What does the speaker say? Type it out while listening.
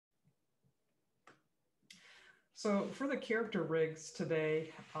So for the character rigs today,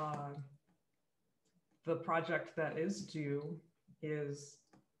 the project that is due is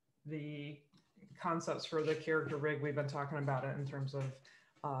the concepts for the character rig. We've been talking about it in terms of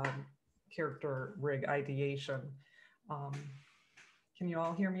character rig ideation. Can you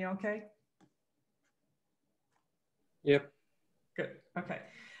all hear me okay? Yep. Good, okay.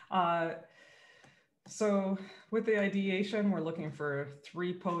 So with the ideation, we're looking for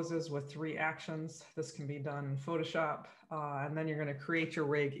 3 poses with 3 actions. This can be done in Photoshop, and then you're gonna create your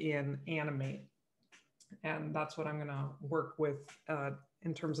rig in Animate. And that's what I'm gonna work with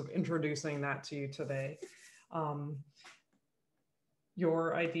in terms of introducing that to you today.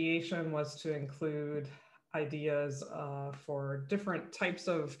 Your ideation was to include ideas for different types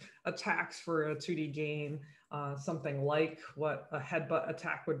of attacks for a 2D game, something like what a headbutt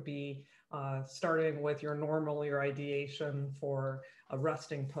attack would be, starting with your ideation for a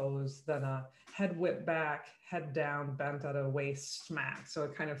resting pose, then a head whip back, head down, bent at a waist smack. So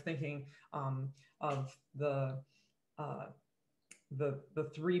kind of thinking of the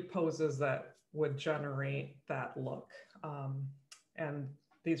 3 poses that would generate that look. And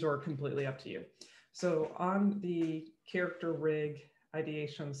these are completely up to you. So on the character rig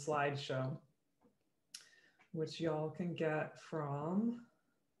ideation slideshow, which y'all can get from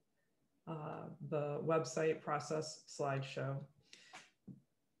the website Process Slideshow,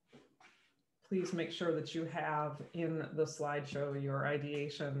 please make sure that you have in the slideshow your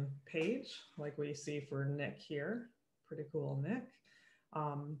ideation page, like we see for Nick here. Pretty cool, Nick.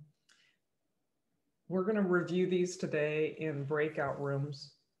 We're going to review these today in breakout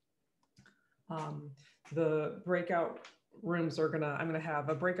rooms. The breakout rooms are I'm going to have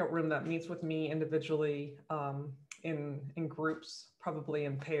a breakout room that meets with me individually in groups, probably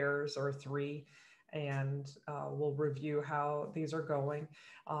in pairs or 3, and we'll review how these are going.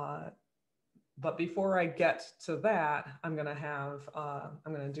 But before I get to that, I'm going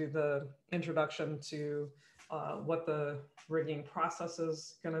to do the introduction to what the rigging process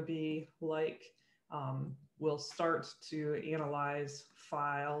is going to be like. We'll start to analyze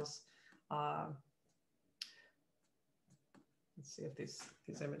files. Let's see if these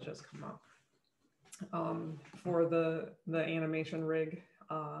images come up. For the animation rig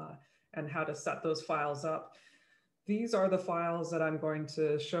and how to set those files up. These are the files that I'm going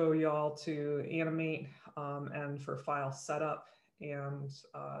to show y'all to animate and for file setup. And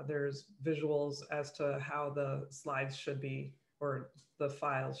there's visuals as to how the slides should be, or the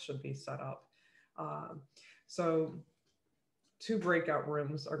files should be set up. So 2 breakout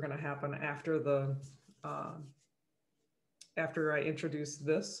rooms are going to happen after after I introduce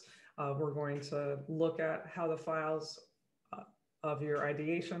this. We're going to look at how the files of your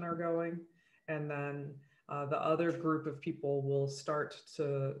ideation are going, and then the other group of people will start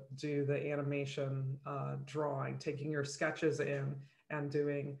to do the animation drawing, taking your sketches in and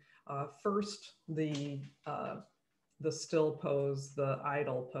doing first the still pose, the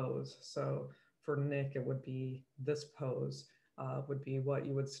idle pose. So for Nick, it would be this pose would be what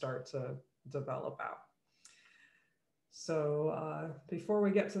you would start to develop out. So before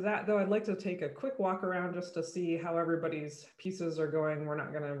we get to that, though, I'd like to take a quick walk around just to see how everybody's pieces are going. We're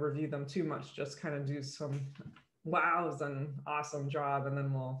not going to review them too much, just kind of do some wows and awesome job, and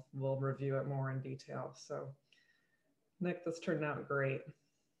then we'll review it more in detail. So Nick, this turned out great.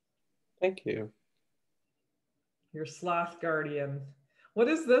 Thank you. Your sloth guardian. What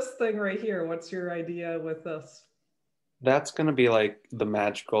is this thing right here? What's your idea with this? That's going to be like the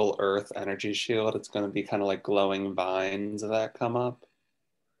magical earth energy shield. It's going to be kind of like glowing vines that come up.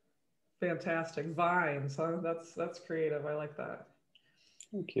 Fantastic. Vines, huh? That's creative. I like that.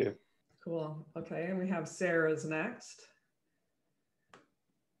 Thank you. Cool. Okay, and we have Sarah's next.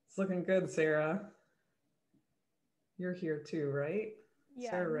 It's looking good, Sarah. You're here too, right?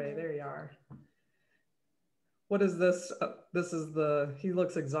 Yeah. Sarah Ray, there you are. What is this? This is he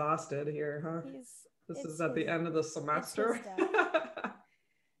looks exhausted here, huh? This is at the end of the semester.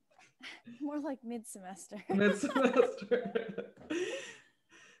 More like mid-semester. Mid-semester.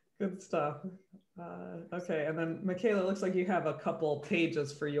 Good stuff. Okay, and then Michaela, it looks like you have a couple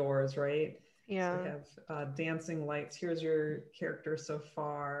pages for yours, right? Yeah. So we have dancing lights. Here's your character so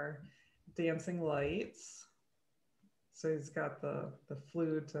far. Dancing lights. So he's got the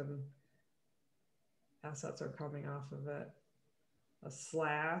flute and assets are coming off of it. A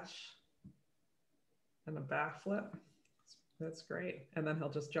slash and a backflip. That's great. And then he'll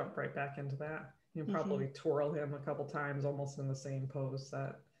just jump right back into that. You can probably twirl him a couple times, almost in the same pose.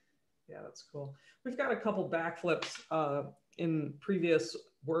 Yeah, that's cool. We've got a couple backflips in previous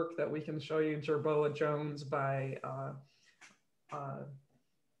work that we can show you. Jerboa Jones by, I'm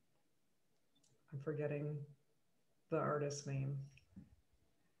forgetting the artist name.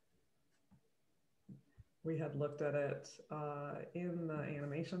 We had looked at it in the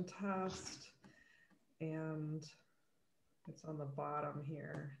animation test, and it's on the bottom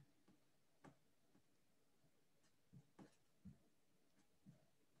here.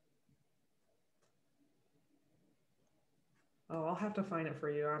 Oh, I'll have to find it for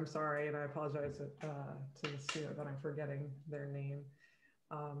you. I'm sorry, and I apologize to the student that I'm forgetting their name.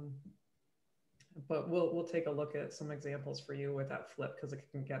 But we'll take a look at some examples for you with that flip, because it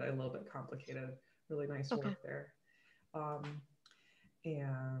can get a little bit complicated. Really nice work there.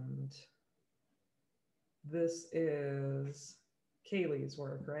 And this is Kaylee's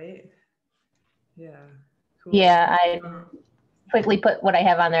work, right? Yeah, cool. Yeah, I quickly put what I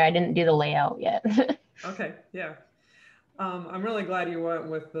have on there. I didn't do the layout yet. Okay, yeah. I'm really glad you went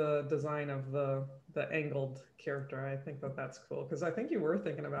with the design of the angled character. I think that that's cool, because I think you were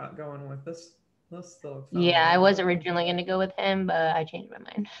thinking about going with this little fellow. Yeah, I was originally going to go with him, but I changed my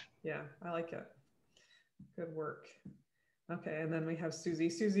mind. Yeah, I like it. Good work. Okay, and then we have Susie.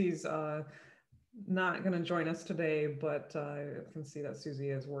 Susie's not going to join us today, but you can see that Susie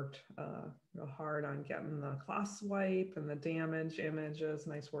has worked real hard on getting the class wipe and the damage images.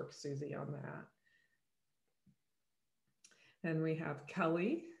 Nice work, Susie, on that. And we have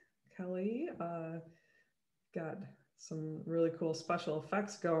Kelly. Kelly got some really cool special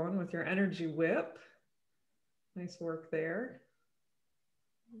effects going with your energy whip. Nice work there.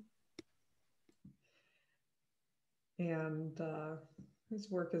 And whose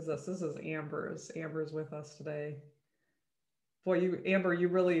work is this? This is Amber's. Amber's with us today. Boy, Amber, you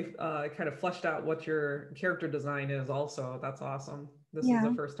really kind of fleshed out what your character design is also. That's awesome. This is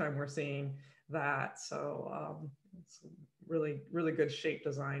the first time we're seeing that. So it's really, really good shape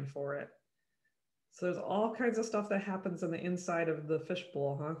design for it. So there's all kinds of stuff that happens in the inside of the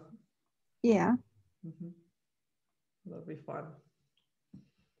fishbowl, huh? Yeah. Mm-hmm. That'll be fun.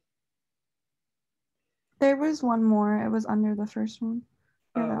 There was one more. It was under the first one.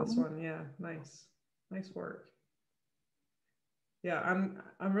 Yeah, this one. Yeah, nice. Nice work. Yeah,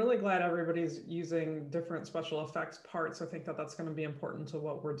 I'm really glad everybody's using different special effects parts. I think that that's going to be important to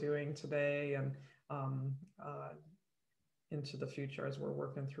what we're doing today and into the future as we're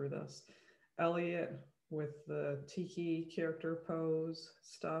working through this. Elliot with the tiki character pose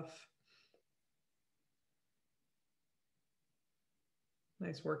stuff.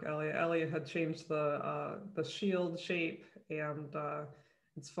 Nice work, Elliot. Elliot had changed the shield shape, and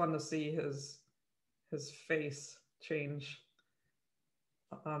it's fun to see his face change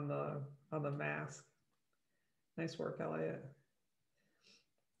on the mask. Nice work, Elliot.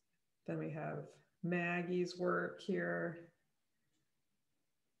 Then we have Maggie's work here.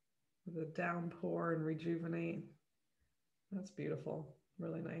 The downpour and rejuvenate. That's beautiful.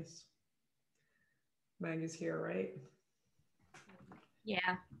 Really nice. Maggie's here, right?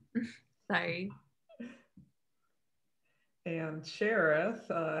 Yeah. Sorry. And Cherith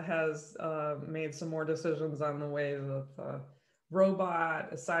has made some more decisions on the way the robot,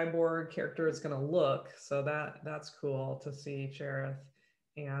 a cyborg character is going to look. So that's cool to see, Cherith.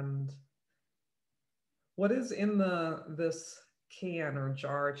 And what is in this can or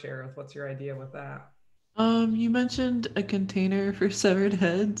jar, Cherith? What's your idea with that? You mentioned a container for severed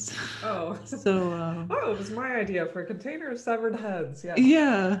heads. Oh, so oh, it was my idea for a container of severed heads. Yes.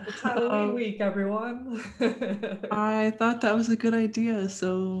 Yeah. It's Halloween week, everyone. I thought that was a good idea,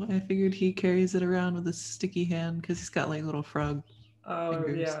 so I figured he carries it around with a sticky hand because he's got like little frog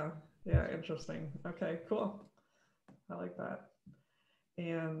fingers. Yeah, interesting. Okay, cool. I like that.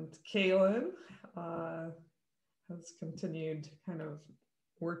 And Kaylin has continued kind of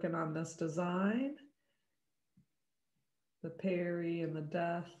working on this design. The Perry and the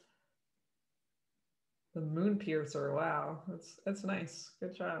Death. The Moon Piercer, wow, that's nice.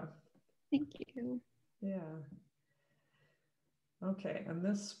 Good job. Thank you. Yeah. Okay, and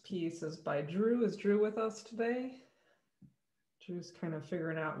this piece is by Drew. Is Drew with us today? Drew's kind of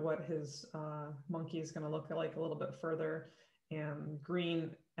figuring out what his monkey is going to look like a little bit further. And Green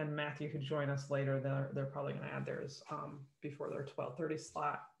and Matthew, who join us later, they're probably going to add theirs before their 12:30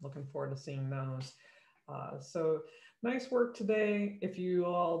 slot. Looking forward to seeing those. So nice work today. If you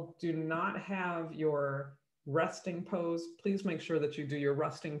all do not have your resting pose, please make sure that you do your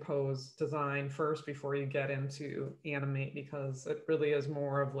resting pose design first before you get into Animate, because it really is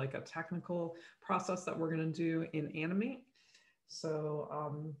more of like a technical process that we're going to do in Animate.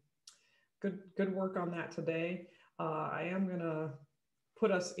 So good work on that today. I am going to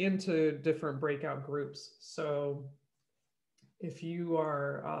put us into different breakout groups. So if you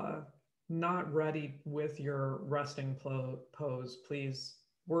are not ready with your resting pose, please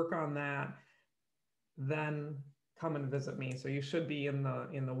work on that. Then come and visit me. So you should be in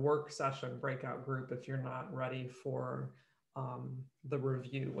the work session breakout group if you're not ready for the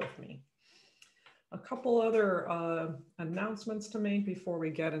review with me. A couple other announcements to make before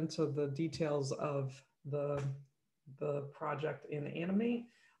we get into the details of the project in Animate.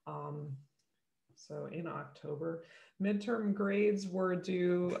 So in October, midterm grades were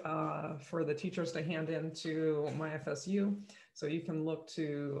due for the teachers to hand in to my FSU. So you can look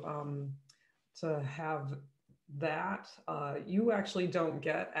to have that. You actually don't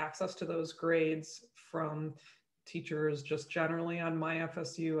get access to those grades from teachers just generally on my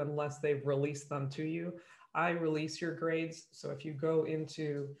FSU unless they've released them to you. I release your grades. So if you go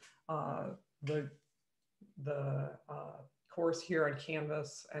into the course here on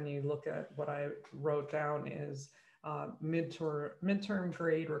Canvas and you look at what I wrote down is midterm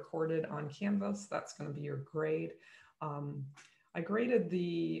grade recorded on Canvas, that's going to be your grade. I graded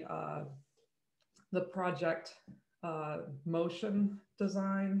the project motion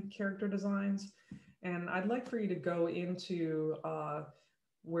design, character designs, and I'd like for you to go into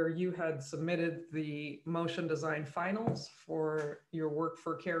where you had submitted the motion design finals for your work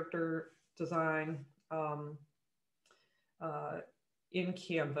for character design in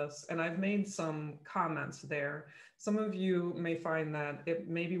Canvas, and I've made some comments there. Some of you may find that it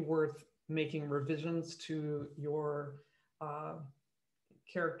may be worth making revisions to your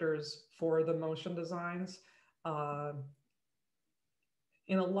characters for the motion designs.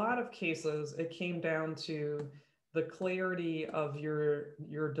 In a lot of cases, it came down to the clarity of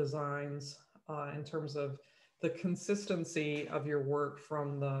your designs in terms of the consistency of your work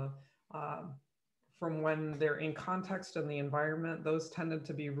from when they're in context in the environment. Those tended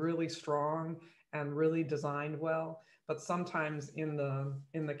to be really strong and really designed well. But sometimes in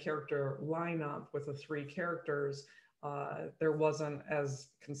the character lineup with the 3 characters, there wasn't as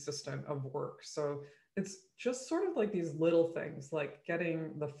consistent of work. So it's just sort of like these little things, like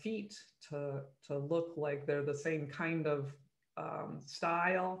getting the feet to look like they're the same kind of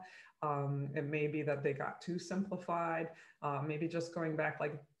style. It may be that they got too simplified. Maybe just going back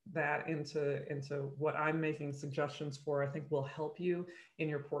like that into what I'm making suggestions for, I think will help you in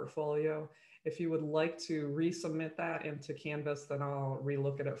your portfolio. If you would like to resubmit that into Canvas, then I'll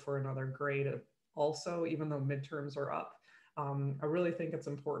relook at it for another grade also, even though midterms are up. I really think it's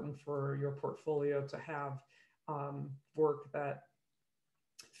important for your portfolio to have work that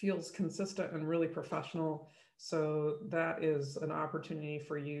feels consistent and really professional. So that is an opportunity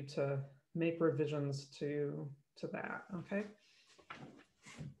for you to make revisions to that, okay?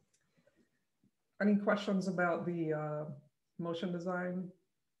 Any questions about the motion design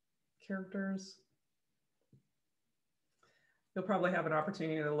characters? You'll probably have an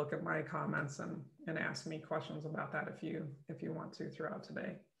opportunity to look at my comments and ask me questions about that if you want to throughout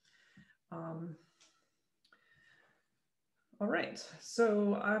today. All right,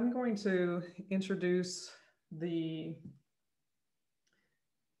 so I'm going to introduce the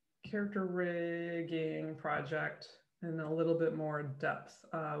character rigging project in a little bit more depth,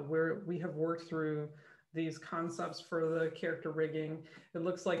 where we have worked through these concepts for the character rigging. It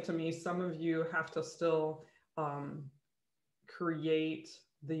looks like to me some of you have to still create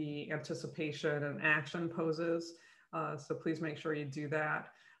the anticipation and action poses. So please make sure you do that.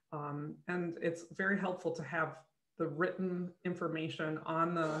 And it's very helpful to have the written information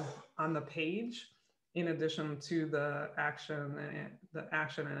on the page in addition to the action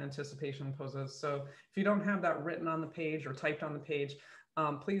and anticipation poses. So if you don't have that written on the page or typed on the page,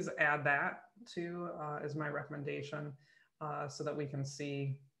 please add that too as my recommendation so that we can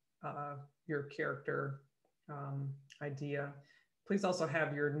see your character idea. Please also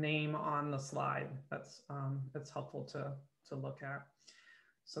have your name on the slide. That's helpful to look at.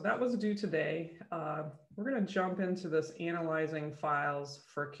 So that was due today. We're going to jump into this analyzing files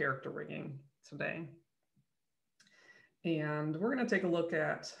for character rigging today. And we're going to take a look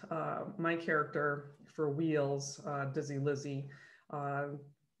at my character for Wheels, Dizzy Lizzie.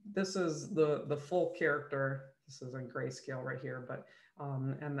 This is the full character. This is in grayscale right here, but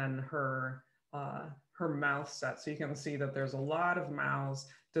and then her mouth set. So you can see that there's a lot of mouths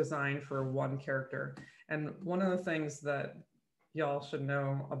designed for one character. And one of the things that y'all should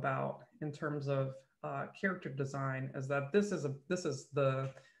know about in terms of character design is that this is the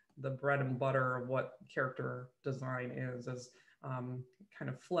bread and butter of what character design is kind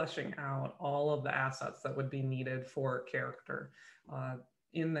of fleshing out all of the assets that would be needed for a character.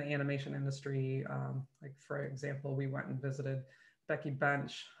 In the animation industry, like for example, we went and visited Becky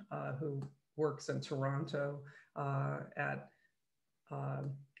Bench, who works in Toronto at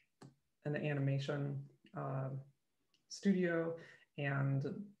an animation studio. And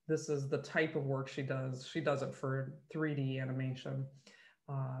this is the type of work she does. She does it for 3D animation,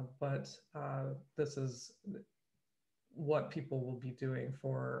 but this is what people will be doing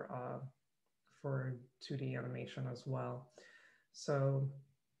for 2D animation as well. So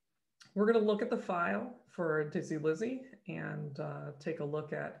we're going to look at the file for Dizzy Lizzy and take a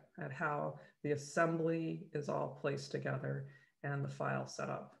look at how the assembly is all placed together and the file set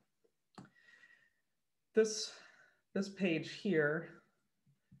up. This page here,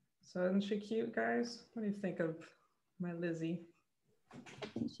 so isn't she cute, guys? What do you think of my Lizzie? I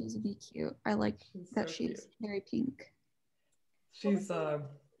think she's a bit cute. I like that so she's cute. very pink. She's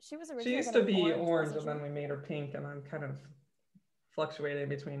she was she originally used gonna to be orange, wasn't and she? then we made her pink, and I'm kind of fluctuating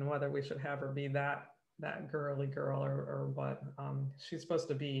between whether we should have her be that girly girl or what. She's supposed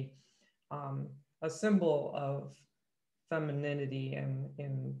to be a symbol of femininity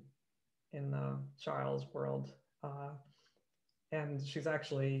in the child's world, and she's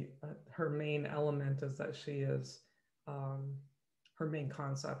actually her main element is that she is her main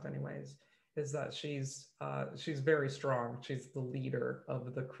concept, anyways, is that she's very strong. She's the leader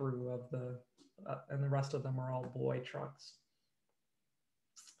of the crew of the and the rest of them are all boy trucks.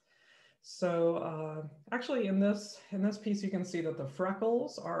 So actually in this piece, you can see that the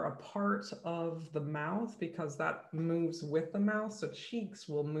freckles are a part of the mouth because that moves with the mouth. So cheeks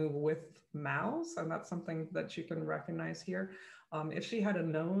will move with mouths, and that's something that you can recognize here. If she had a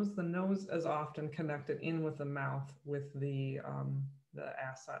nose, the nose is often connected in with the mouth with the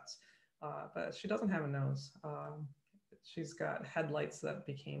assets, but she doesn't have a nose. She's got headlights that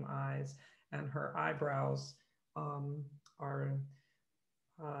became eyes, and her eyebrows are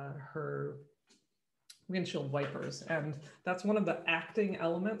her windshield wipers, and that's one of the acting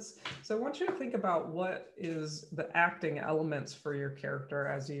elements. So I want you to think about what is the acting elements for your character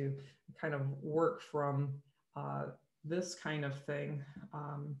as you kind of work from this kind of thing.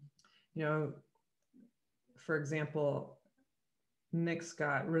 You know, for example, Nick's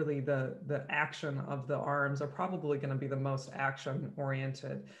got really the action of the arms are probably going to be the most action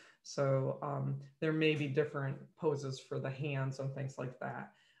oriented. So there may be different poses for the hands and things like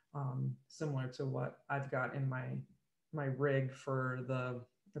that, similar to what I've got in my rig for the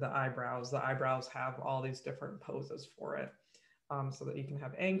eyebrows. The eyebrows have all these different poses for it, so that you can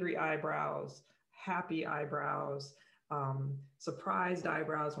have angry eyebrows, happy eyebrows, surprised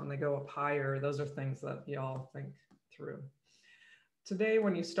eyebrows when they go up higher. Those are things that y'all think through. Today,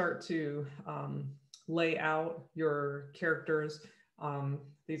 when you start to lay out your characters,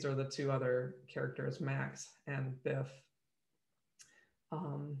 these are the two other characters, Max and Biff.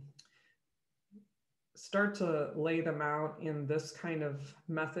 Start to lay them out in this kind of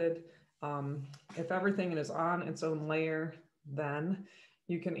method. If everything is on its own layer, then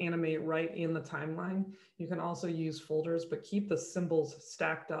you can animate right in the timeline. You can also use folders, but keep the symbols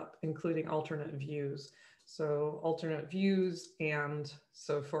stacked up, including alternate views. So alternate views, and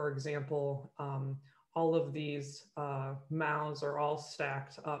so for example, all of these mouths are all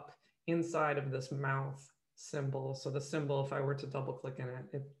stacked up inside of this mouth symbol. So the symbol, if I were to double click in it,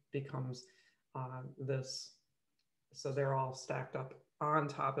 it becomes this. So they're all stacked up on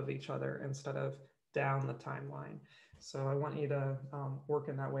top of each other instead of down the timeline. So I want you to work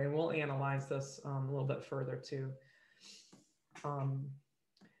in that way, and we'll analyze this a little bit further too.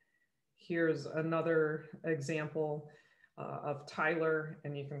 Here's another example of Tyler,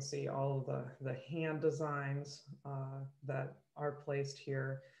 and you can see all of the hand designs that are placed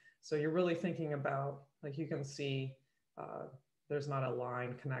here. So you're really thinking about, like you can see, there's not a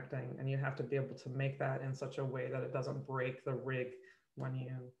line connecting, and you have to be able to make that in such a way that it doesn't break the rig when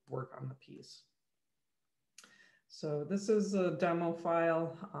you work on the piece. So this is a demo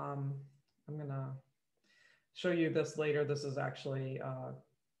file. I'm gonna show you this later. This is actually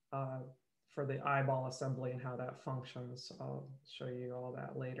for the eyeball assembly and how that functions. I'll show you all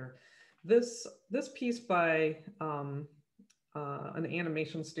that later. This piece by an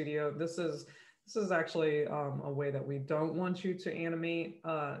animation studio, this is actually a way that we don't want you to animate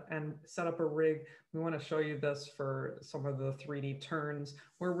and set up a rig. We want to show you this for some of the 3D turns.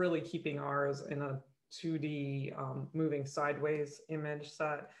 We're really keeping ours in a 2D moving sideways image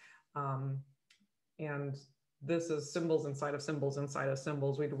set. And this is symbols inside of symbols inside of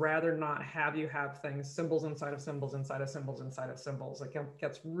symbols. We'd rather not have you have things, symbols inside of symbols inside of symbols inside of symbols. It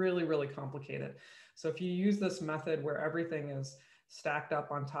gets really, really complicated. So if you use this method where everything is stacked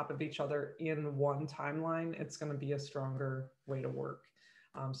up on top of each other in one timeline, it's going to be a stronger way to work.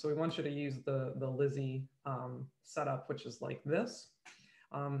 So we want you to use the Lizzie setup, which is like this.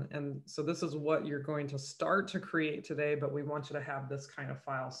 And so this is what you're going to start to create today, but we want you to have this kind of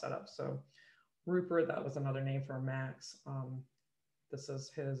file set up. So Rupert, that was another name for Max. This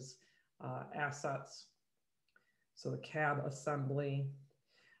is his assets. So the cab assembly.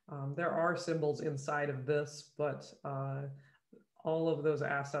 There are symbols inside of this, but all of those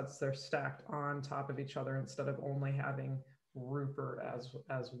assets, they're stacked on top of each other instead of only having Rupert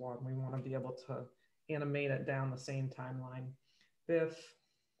as one. We want to be able to animate it down the same timeline. Biff,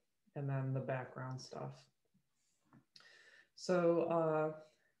 and then the background stuff. So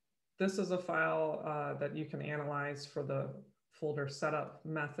this is a file that you can analyze for the folder setup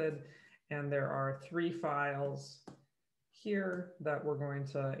method. And there are 3 files here that we're going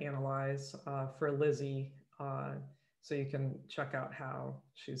to analyze for Lizzie, so you can check out how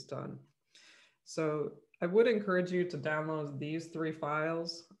she's done. So I would encourage you to download these 3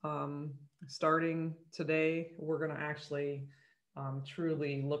 files. Starting today, we're going to actually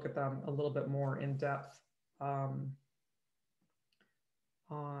truly look at them a little bit more in depth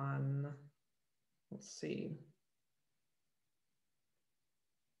on, let's see.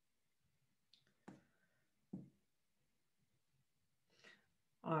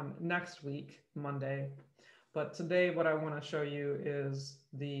 Next week, Monday. But today, what I want to show you is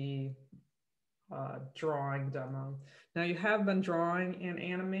the drawing demo. Now, you have been drawing in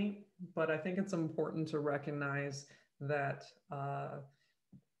Animate, but I think it's important to recognize that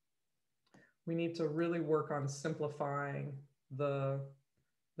we need to really work on simplifying the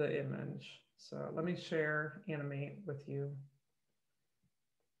image. So let me share Animate with you.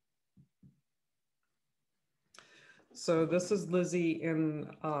 So this is Lizzie in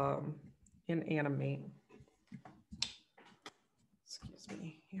Animate. Excuse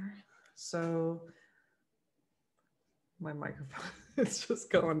me here. So my microphone is just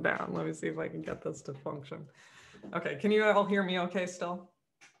going down. Let me see if I can get this to function. Okay, can you all hear me okay still?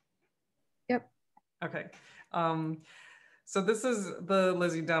 Yep. Okay. So this is the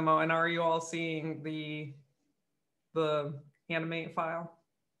Lizzie demo, and are you all seeing the Animate file?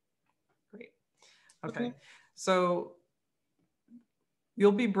 Great. Okay. So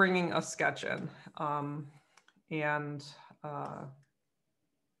you'll be bringing a sketch in, and let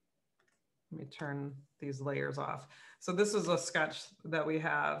me turn these layers off. So this is a sketch that we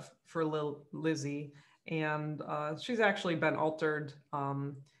have for Lizzie, and she's actually been altered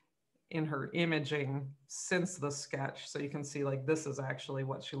in her imaging since the sketch. So you can see like this is actually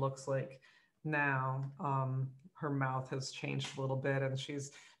what she looks like now. Her mouth has changed a little bit, and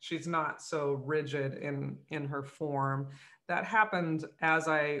she's not so rigid in her form. That happened as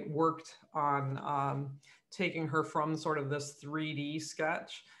I worked on taking her from sort of this 3D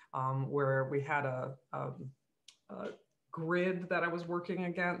sketch where we had a grid that I was working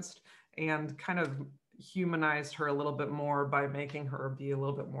against, and kind of humanized her a little bit more by making her be a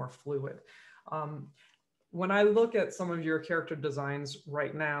little bit more fluid. When I look at some of your character designs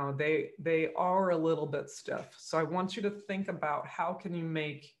right now, they are a little bit stiff. So I want you to think about how can you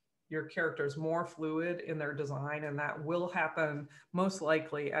make your characters more fluid in their design, and that will happen most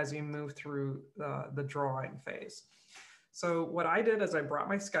likely as you move through the drawing phase. So what I did is I brought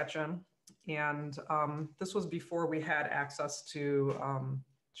my sketch in, and this was before we had access to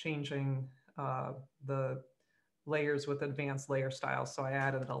changing the layers with advanced layer styles. So I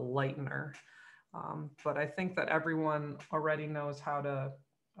added a lightener. But I think that everyone already knows how to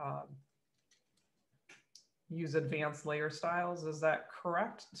use advanced layer styles. Is that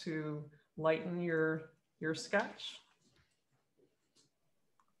correct, to lighten your sketch?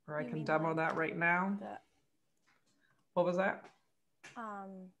 Or I can demo that right now. What was that?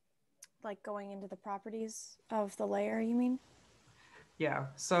 Like going into the properties of the layer, you mean? Yeah,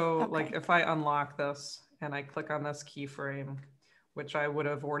 so Okay. like if I unlock this and I click on this keyframe, which I would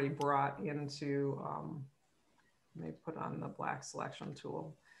have already brought into, let me put on the black selection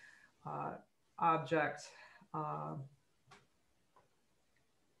tool, object,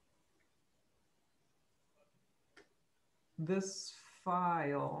 this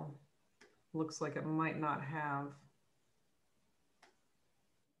file looks like it might not have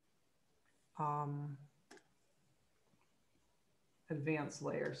advanced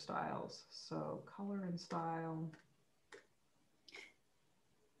layer styles. So color and style.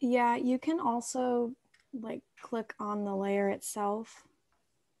 Yeah, you can also like click on the layer itself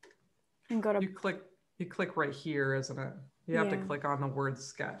and go to. You click right here, isn't it? You have to Yeah. click on the word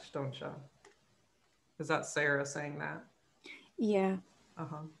sketch, don't you? Is that Sarah saying that? Yeah.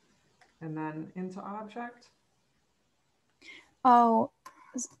 Uh-huh. And then into object. Oh,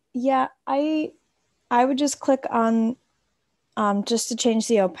 yeah. I would just click on just to change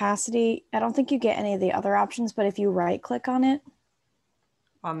the opacity. I don't think you get any of the other options, but if you right click on it.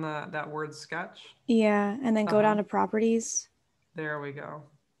 On that word sketch? Yeah, and then go down to properties. There we go.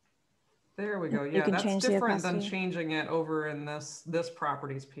 There we go. You Yeah, can that's change the different than opacity. changing it over in this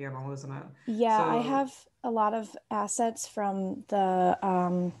properties panel, isn't it? Yeah, I So- have a lot of assets from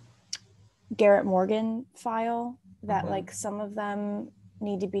the Garrett Morgan file that like some of them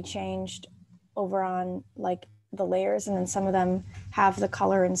need to be changed over on like the layers, and then some of them have the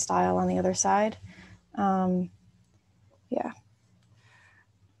color and style on the other side. Yeah.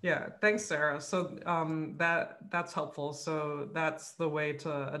 Yeah, thanks, Sarah. So that's helpful. So that's the way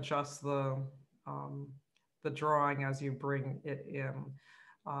to adjust the drawing as you bring it in.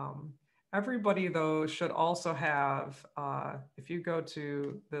 Everybody though should also have, if you go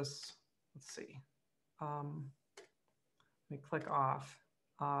to this, let's see, let me click off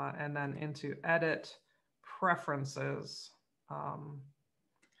and then into Edit Preferences.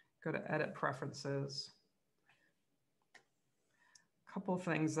 Go to Edit Preferences. Couple of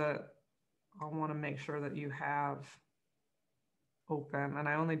things that I want to make sure that you have open, and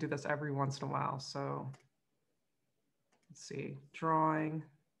I only do this every once in a while. So let's see, drawing.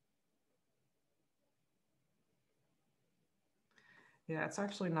 Yeah, it's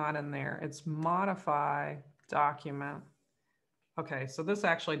actually not in there. It's modify document. Okay, so this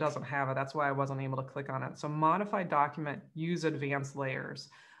actually doesn't have it. That's why I wasn't able to click on it. So modify document, use advanced layers.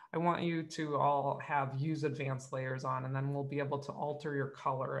 I want you to all have use advanced layers on, and then we'll be able to alter your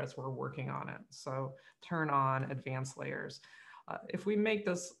color as we're working on it. So turn on advanced layers. If we make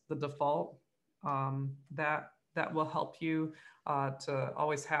this the default, that will help you to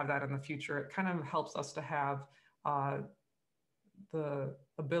always have that in the future. It kind of helps us to have the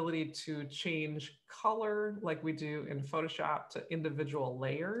ability to change color like we do in Photoshop to individual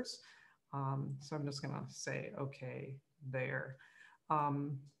layers. So I'm just gonna say, okay, there.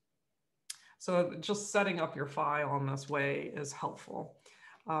 So just setting up your file in this way is helpful.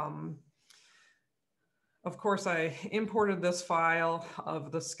 Of course, I imported this file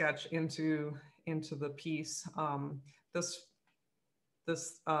of the sketch into the piece. This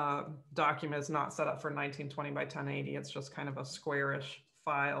document is not set up for 1920 by 1080. It's just kind of a squarish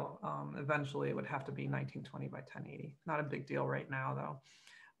file. Eventually, it would have to be 1920 by 1080. Not a big deal right now,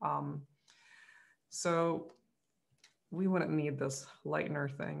 though. So we wouldn't need this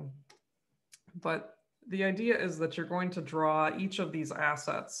lightener thing. But the idea is that you're going to draw each of these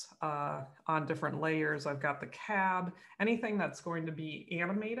assets on different layers. I've got the cab. Anything that's going to be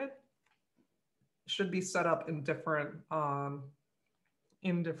animated should be set up in different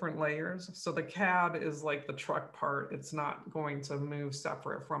layers. So the cab is like the truck part. It's not going to move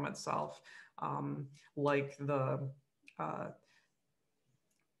separate from itself like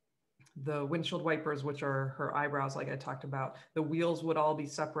the windshield wipers, which are her eyebrows, like I talked about. The wheels would all be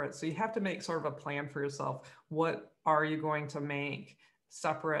separate. So you have to make sort of a plan for yourself. What are you going to make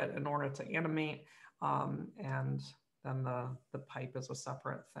separate in order to animate? And then the pipe is a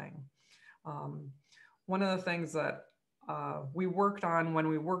separate thing. One of the things that we worked on when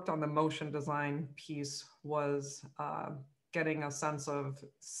we worked on the motion design piece was getting a sense of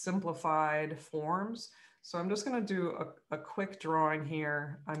simplified forms. So I'm just going to do a quick drawing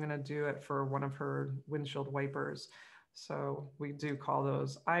here. I'm going to do it for one of her windshield wipers. So we do call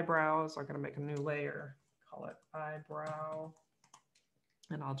those eyebrows. I'm going to make a new layer, call it eyebrow,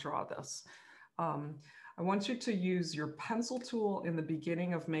 and I'll draw this. I want you to use your pencil tool in the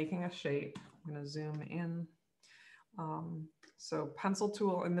beginning of making a shape. I'm going to zoom in. So pencil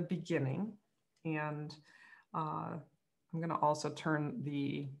tool in the beginning, and I'm going to also turn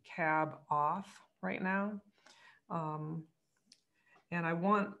the cab off right now. And I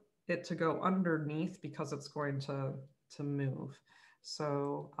want it to go underneath because it's going to move.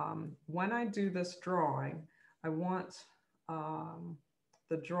 So when I do this drawing, I want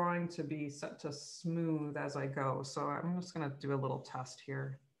the drawing to be set to smooth as I go. So I'm just going to do a little test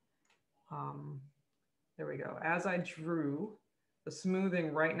here. There we go. As I drew, the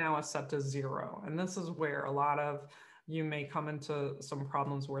smoothing right now is set to 0. And this is where a lot of you may come into some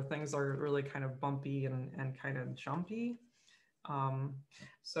problems where things are really kind of bumpy and kind of jumpy.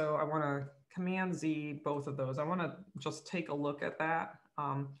 So I want to Command Z both of those. I want to just take a look at that.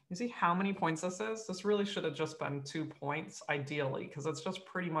 You see how many points this is? This really should have just been 2 points ideally, because it's just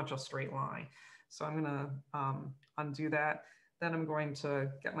pretty much a straight line. So I'm going to undo that. Then I'm going to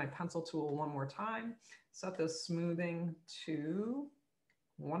get my pencil tool one more time, set this smoothing to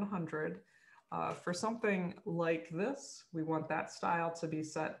 100. For something like this, we want that style to be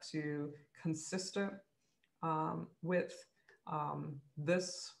set to consistent with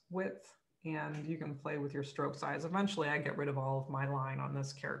this width, and you can play with your stroke size. Eventually, I get rid of all of my line on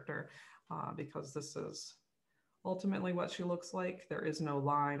this character because this is ultimately what she looks like. There is no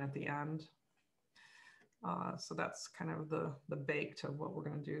line at the end. So that's kind of the baked of what we're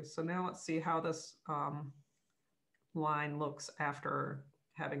going to do. So now let's see how this line looks after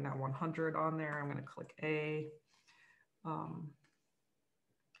having that 100 on there. I'm going to click A.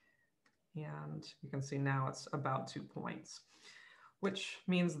 And you can see now it's about 2 points, which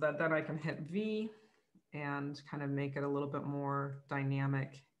means that then I can hit V and kind of make it a little bit more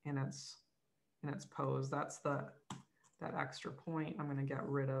dynamic in its pose. That's that extra point. I'm going to get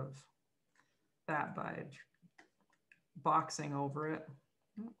rid of that by boxing over it.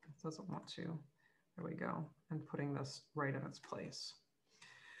 Oh, it doesn't want to. There we go. And putting this right in its place.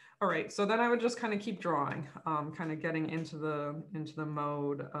 All right, so then I would just kind of keep drawing, kind of getting into the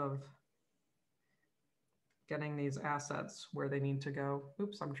mode of getting these assets where they need to go.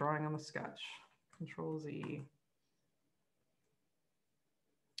 Oops, I'm drawing on the sketch. Control Z.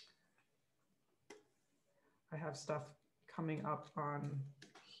 I have stuff coming up on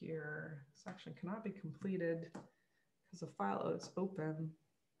here. Section cannot be completed because the file is open.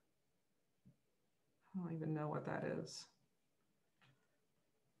 I don't even know what that is.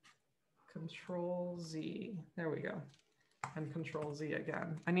 Control Z, there we go. And Control Z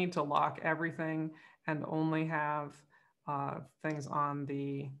again. I need to lock everything and only have things on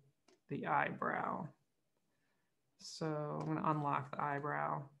the eyebrow. So I'm gonna unlock the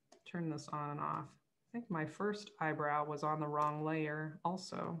eyebrow, turn this on and off. I think my first eyebrow was on the wrong layer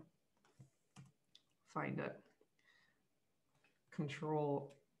also. Find it.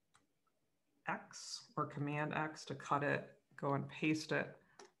 Control X or Command X to cut it, go and paste it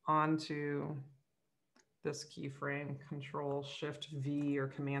onto this keyframe. Control Shift V or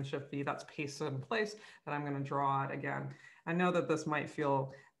Command Shift V, that's pasted in place, and I'm going to draw it again. I know that this might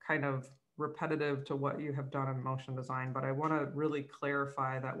feel kind of repetitive to what you have done in motion design, but I want to really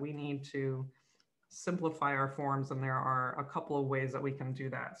clarify that we need to simplify our forms, and there are a couple of ways that we can do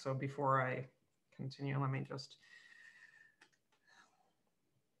that. So before I continue, let me just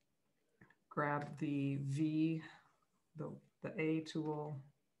grab the V, the A tool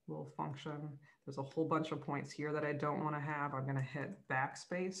will function. There's a whole bunch of points here that I don't want to have. I'm going to hit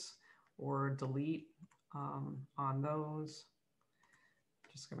backspace or delete on those.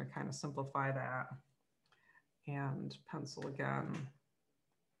 Just going to kind of simplify that. And pencil again.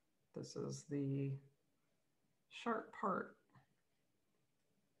 This is the sharp part.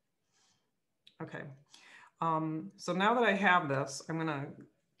 Okay. So now that I have this, I'm going to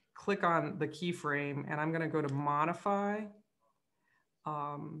click on the keyframe and I'm going to go to modify.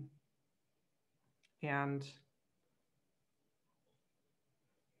 And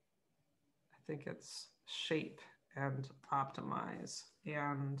I think it's shape and optimize.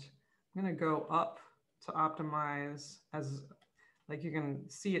 And I'm going to go up to optimize as, like you can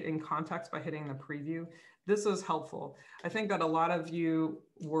see it in context by hitting the preview. This is helpful. I think that a lot of you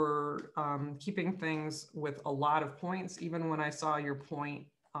were keeping things with a lot of points. Even when I saw your point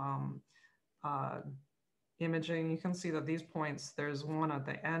imaging, you can see that these points, there's one at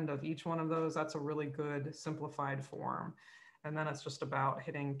the end of each one of those. That's a really good simplified form. And then it's just about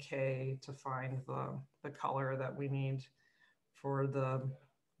hitting K to find the color that we need for the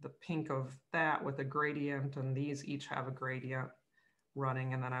pink of that with a gradient, and these each have a gradient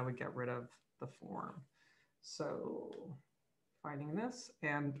running, and then I would get rid of the form. So finding this,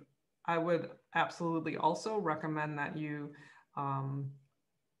 and I would absolutely also recommend that you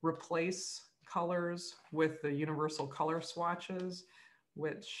replace colors with the universal color swatches,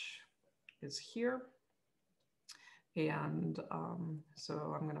 which is here. And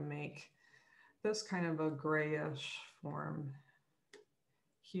so I'm going to make this kind of a grayish form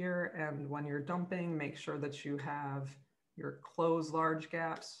here. And when you're dumping, make sure that you have your close large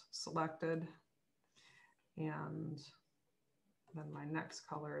gaps selected. And then my next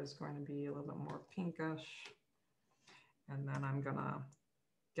color is going to be a little bit more pinkish. And then I'm going to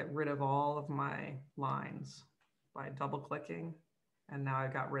get rid of all of my lines by double clicking. And now I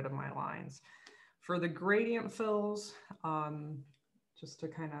got rid of my lines. For the gradient fills, just to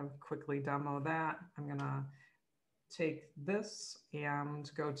kind of quickly demo that, I'm gonna take this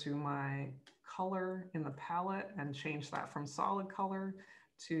and go to my color in the palette and change that from solid color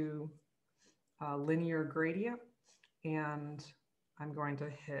to linear gradient. And I'm going to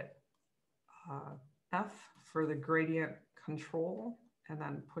hit F for the gradient control, and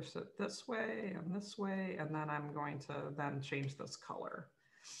then push it this way, and then I'm going to then change this color.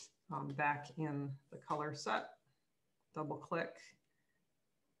 Back in the color set, double click,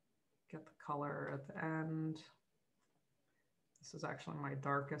 get the color at the end. This is actually my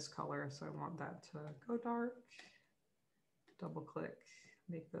darkest color, so I want that to go dark. Double click,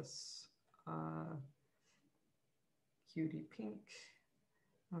 make this cutie pink,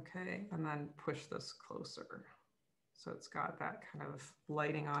 Okay, and then push this closer. So it's got that kind of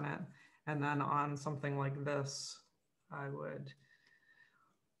lighting on it. And then on something like this, I would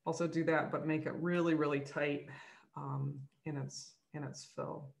also do that, but make it really, really tight in its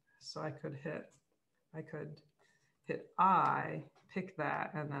fill. So I could hit I, pick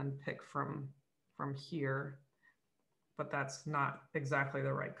that, and then pick from here, but that's not exactly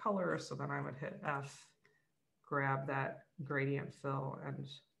the right color. So then I would hit F, grab that gradient fill and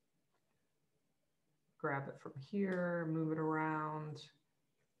grab it from here, move it around,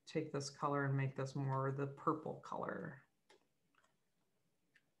 take this color and make this more the purple color.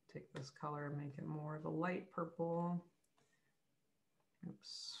 Take this color and make it more the light purple.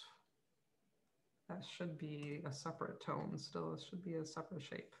 Oops. That should be a separate tone still. It should be a separate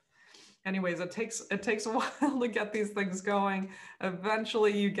shape. Anyways, it takes a while to get these things going.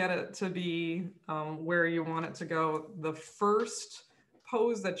 Eventually you get it to be where you want it to go. The first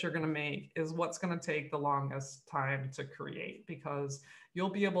pose that you're going to make is what's going to take the longest time to create, because you'll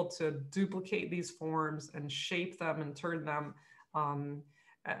be able to duplicate these forms and shape them and turn them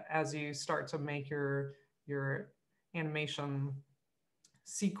as you start to make your animation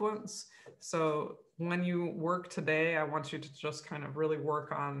sequence. So when you work today, I want you to just kind of really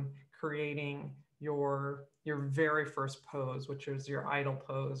work on creating your very first pose, which is your idle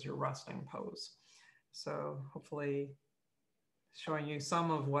pose, your resting pose. So hopefully showing you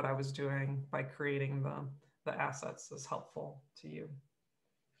some of what I was doing by creating the assets is helpful to you.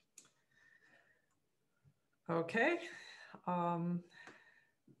 Okay,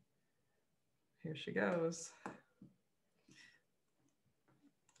 here she goes.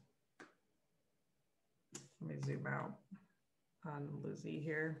 Let me zoom out on Lizzie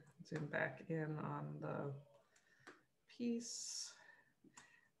here, zoom back in on the piece,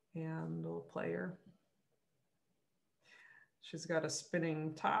 and we'll play her. She's got a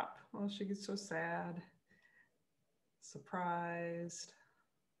spinning top. Oh, she gets so sad, surprised,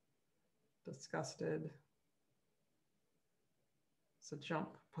 disgusted. It's a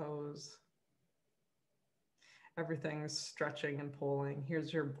jump pose. Everything's stretching and pulling.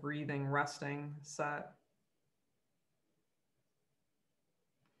 Here's your breathing, resting set.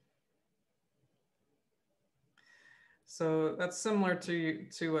 So that's similar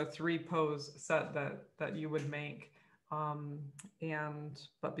to a 3-pose set that you would make.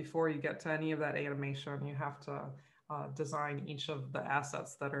 But before you get to any of that animation, you have to design each of the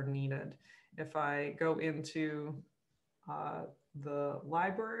assets that are needed. If I go into the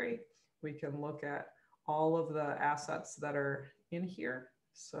library, we can look at all of the assets that are in here.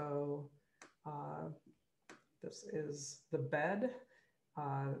 So this is the bed.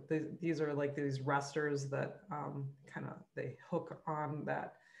 These are like these resters that they hook on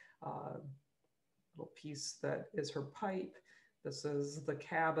that little piece that is her pipe. This is the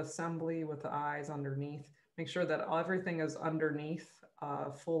cab assembly with the eyes underneath. Make sure that everything is underneath,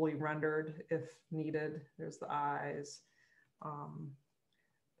 fully rendered if needed. There's the eyes,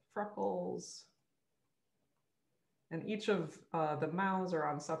 freckles, and each of the mouths are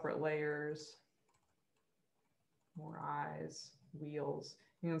on separate layers. More eyes, wheels.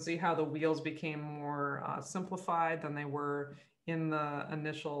 You can see how the wheels became more simplified than they were in the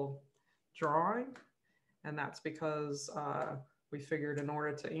initial drawing. And that's because we figured in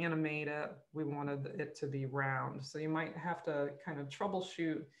order to animate it, we wanted it to be round. So you might have to kind of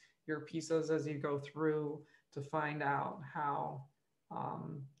troubleshoot your pieces as you go through to find out how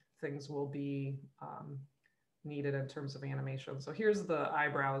things will be needed in terms of animation. So here's the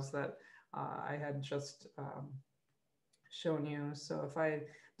eyebrows that I had just shown you. So if I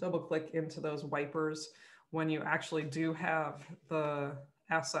double click into those wipers, when you actually do have the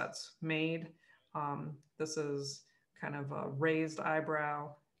assets made, this is kind of a raised eyebrow.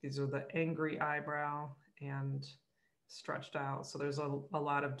 These are the angry eyebrow and stretched out. So there's a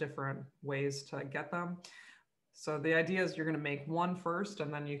lot of different ways to get them. So the idea is you're going to make one first,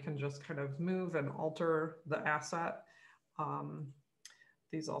 and then you can just kind of move and alter the asset.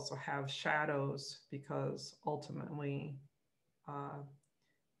 These also have shadows because ultimately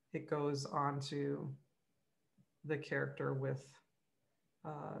it goes onto the character with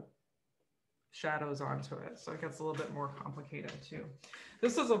shadows onto it. So it gets a little bit more complicated too.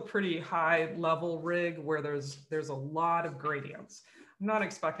 This is a pretty high level rig where there's a lot of gradients. I'm not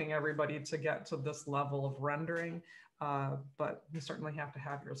expecting everybody to get to this level of rendering, but you certainly have to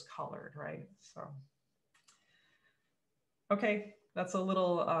have yours colored, right? So, okay, that's a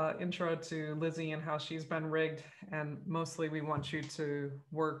little intro to Lizzie and how she's been rigged. And mostly we want you to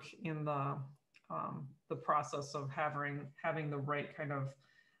work in the process of having the right kind of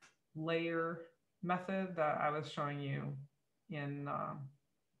layer method that I was showing you in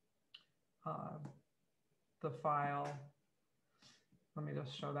the file. Let me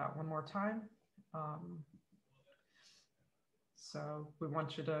just show that one more time. So we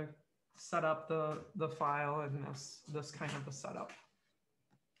want you to set up the file in this kind of a setup.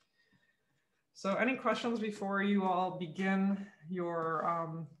 So any questions before you all begin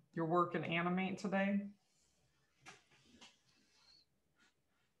your work in Animate today?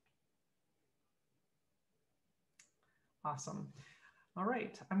 Awesome. All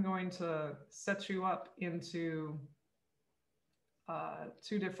right, I'm going to set you up into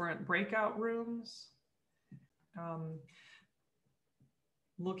 2 different breakout rooms.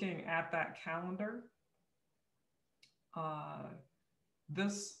 Looking at that calendar,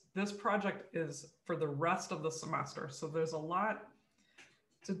 this project is for the rest of the semester. So there's a lot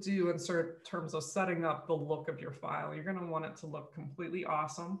to do in terms of setting up the look of your file. You're going to want it to look completely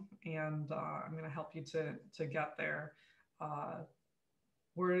awesome, and I'm going to help you to get there.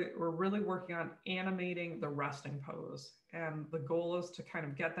 We're really working on animating the resting pose, and the goal is to kind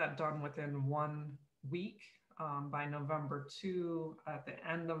of get that done within 1 week. By November 2, at the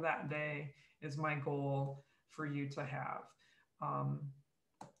end of that day is my goal for you to have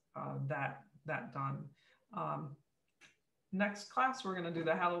that done. Next class, we're going to do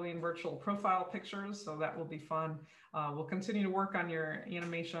the Halloween virtual profile pictures, so that will be fun. We'll continue to work on your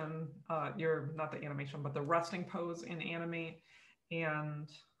animation, not the animation, but the resting pose in Animate. And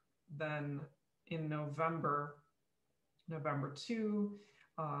then in November 2,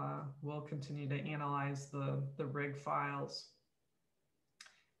 we'll continue to analyze the rig files.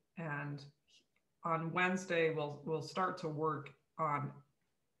 And on Wednesday, we'll start to work on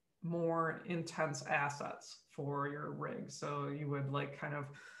more intense assets for your rig. So you would like kind of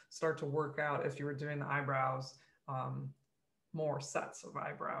start to work out, if you were doing the eyebrows, more sets of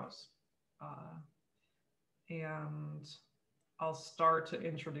eyebrows. And I'll start to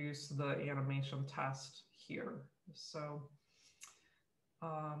introduce the animation test here. So,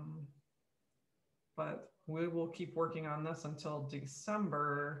 but we will keep working on this until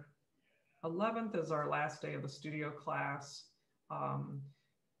December 11th is our last day of the studio class.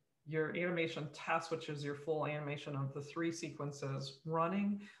 Your animation test, which is your full animation of the 3 sequences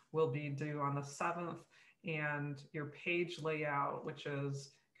running, will be due on the 7th. And your page layout, which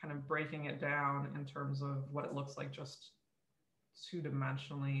is kind of breaking it down in terms of what it looks like just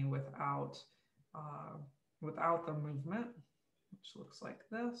 2-dimensionally without the movement, which looks like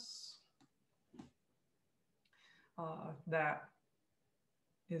this. That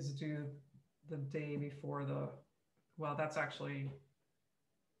is due the day before that's actually,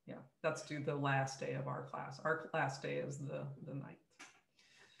 yeah, that's due the last day of our class. Our last day is the 9th.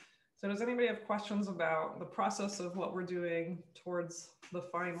 So does anybody have questions about the process of what we're doing towards the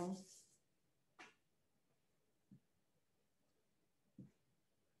final?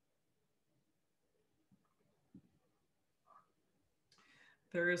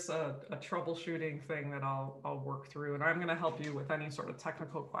 There is a troubleshooting thing that I'll work through, and I'm going to help you with any sort of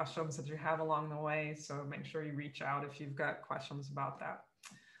technical questions that you have along the way. So make sure you reach out if you've got questions about that.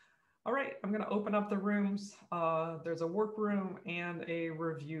 All right, I'm going to open up the rooms. There's a work room and a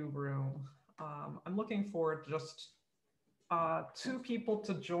review room. I'm looking for just 2 people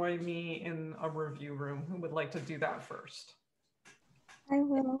to join me in a review room. Who would like to do that first? I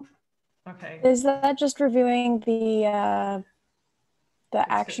will. Okay. Is that just reviewing the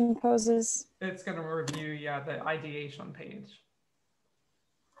action poses? It's going to review, yeah, the ideation page.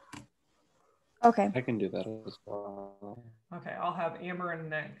 Okay. I can do that as well. Okay, I'll have Amber and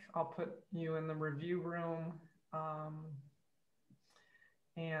Nick. I'll put you in the review room.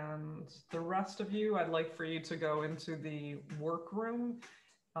 And the rest of you, I'd like for you to go into the workroom.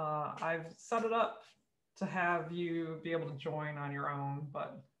 I've set it up to have you be able to join on your own,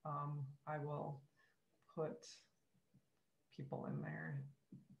 but I will put people in there.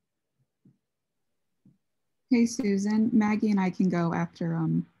 Hey, Susan, Maggie and I can go after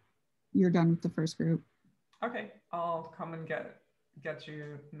you're done with the first group. Okay, I'll come and get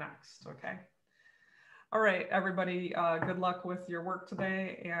you next, okay? All right, everybody, good luck with your work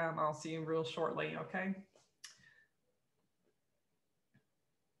today, and I'll see you real shortly, okay?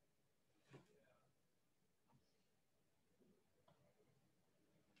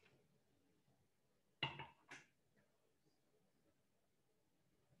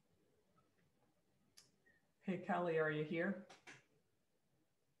 Hey, Kelly, are you here?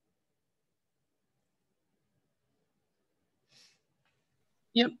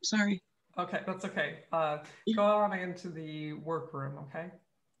 Yep, sorry. Okay, that's okay. Go on into the workroom, okay?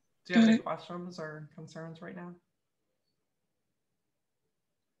 Do you have any questions or concerns right now?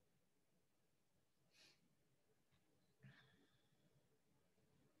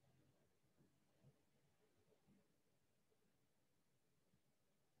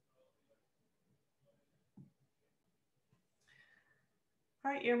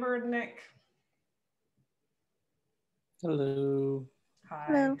 Hi, Amber and Nick. Hello. Hi.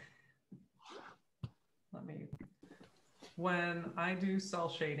 Hello. When I do cell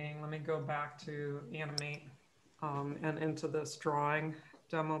shading, let me go back to Animate and into this drawing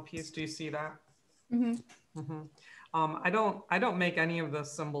demo piece. Do you see that? I don't make any of the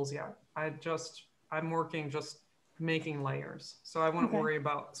symbols yet. I'm working just making layers. So I wouldn't worry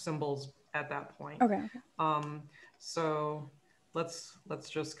about symbols at that point. Okay. So let's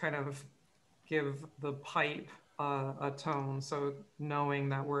just kind of give the pipe a tone. So knowing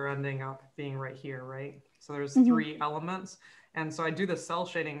that we're ending up being right here, right? So there's three elements. And so I do the cell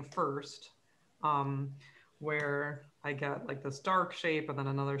shading first, where I get like this dark shape and then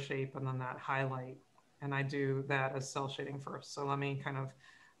another shape and then that highlight. And I do that as cell shading first. So let me kind of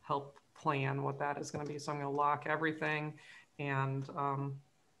help plan what that is going to be. So I'm going to lock everything. And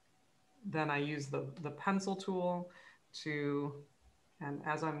then I use the pencil tool and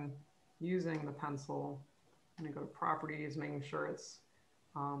as I'm using the pencil, I'm going to go to properties, making sure it's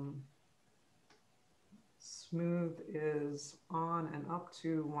smooth is on and up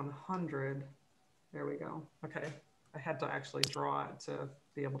to 100. There we go. Okay. I had to actually draw it to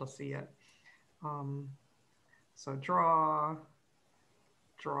be able to see it. So draw,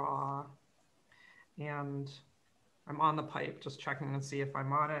 and I'm on the pipe, just checking to see if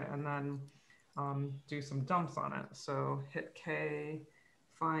I'm on it, and then do some dumps on it. So hit K,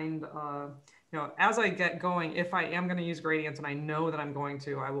 find, as I get going, if I am going to use gradients and I know that I'm going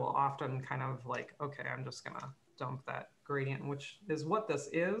to, I will often kind of like, okay, I'm just going to dump that gradient, which is what this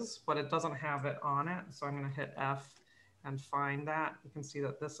is, but it doesn't have it on it. So I'm going to hit F and find that. You can see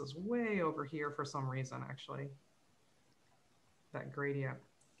that this is way over here for some reason, actually. That gradient.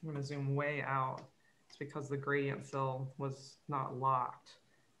 I'm going to zoom way out. It's because the gradient fill was not locked.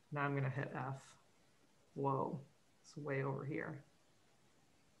 Now I'm going to hit F. Whoa, it's way over here.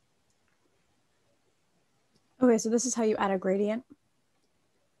 Okay, so this is how you add a gradient?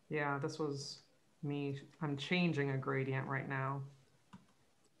 Yeah, this was me. I'm changing a gradient right now.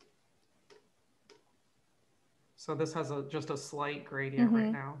 So this has just a slight gradient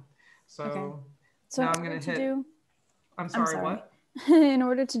right now. So, so now I'm going to hit. I'm sorry, what? In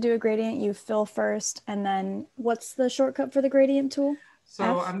order to do a gradient, you fill first, and then what's the shortcut for the gradient tool?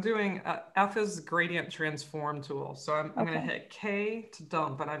 So F? I'm doing F is gradient transform tool. So I'm going to hit K to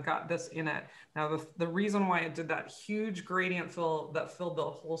dump, and I've got this in it. Now, the reason why it did that huge gradient fill that filled the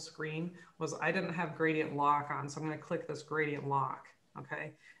whole screen was I didn't have gradient lock on. So I'm going to click this gradient lock.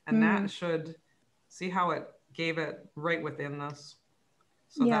 Okay. And that should, see how it gave it right within this.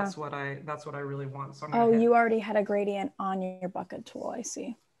 So that's what I really want. So I'm going to hit, you already had a gradient on your bucket tool. I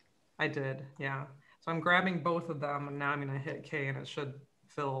see. I did. Yeah. So I'm grabbing both of them, and now I'm going to hit K, and it should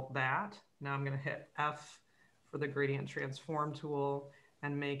fill that. Now I'm going to hit F for the gradient transform tool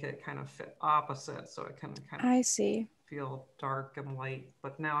and make it kind of fit opposite, so it can kind of feel dark and light.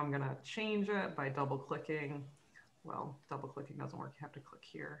 But now I'm going to change it by double clicking. Well, double clicking doesn't work. You have to click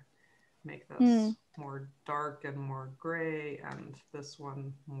here. Make this more dark and more gray, and this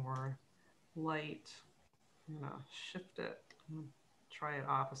one more light. I'm going to shift it. Try it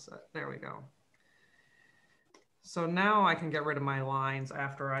opposite. There we go. So now I can get rid of my lines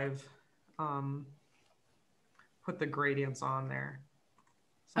after I've put the gradients on there.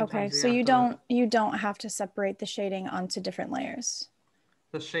 Sometimes so you don't have to separate the shading onto different layers.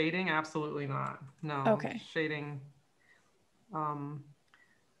 The shading, absolutely not. No. Okay. Shading,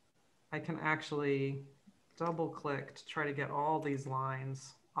 I can actually double click to try to get all these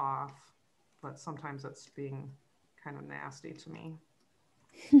lines off, but sometimes it's being kind of nasty to me.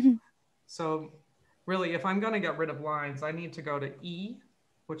 So really, if I'm going to get rid of lines, I need to go to E,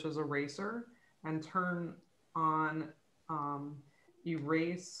 which is eraser, and turn on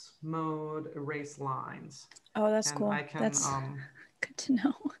erase mode, erase lines. Oh, that's and cool. I can, that's good to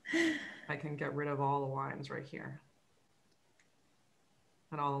know. I can get rid of all the lines right here.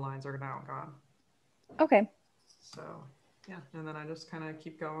 And all the lines are now gone. Okay. So yeah, and then I just kind of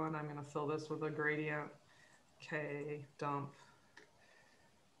keep going. I'm going to fill this with a gradient. K, dump.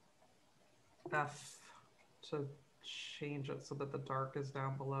 F to change it so that the dark is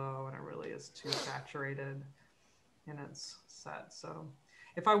down below and it really is too saturated in its set. So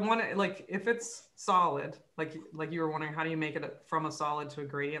if I want it, like if it's solid, like you were wondering, how do you make it from a solid to a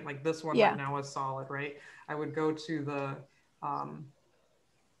gradient? Like this one right now is solid, right? I would go to the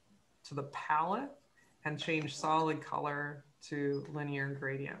palette and change solid color to linear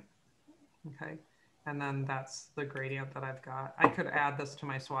gradient. Okay. And then that's the gradient that I've got. I could add this to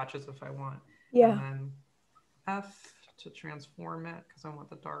my swatches if I want. Yeah. And then F to transform it because I want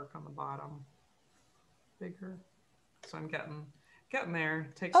the dark on the bottom bigger. So I'm getting getting there.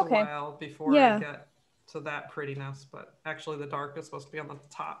 It takes a Okay. while before Yeah. I get to that prettiness, but actually the dark is supposed to be on the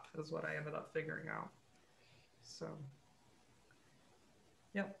top is what I ended up figuring out. So,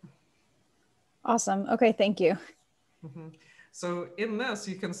 yep. Awesome. Okay, thank you. So in this,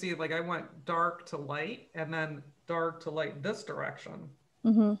 you can see like I went dark to light and then dark to light this direction.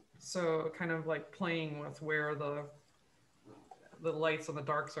 So kind of like playing with where the lights and the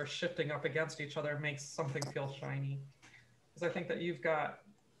darks are shifting up against each other makes something feel shiny. Because I think that you've got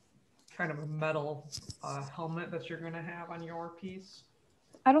kind of a metal helmet that you're going to have on your piece.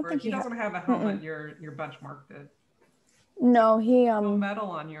 I don't Or think he doesn't have a helmet. Your benchmark did. No, he No metal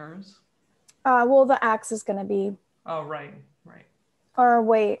on yours. Well, the axe is gonna be. Oh, right. Or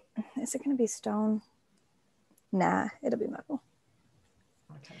wait, is it gonna be stone? Nah, it'll be metal.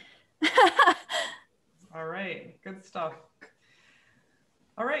 Okay. All right, good stuff.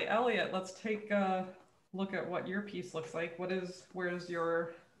 All right, Elliot, let's take a look at what your piece looks like. Where's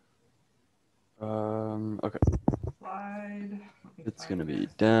your Okay. slide? It's gonna be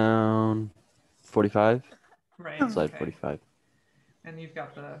down 45. Right. Slide okay. 45. And you've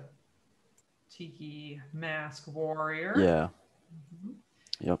got the Tiki Mask Warrior. Yeah.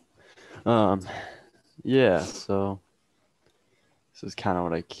 Yep. Yeah, so this is kind of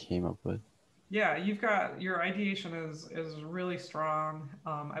what I came up with. Yeah, you've got your ideation is really strong.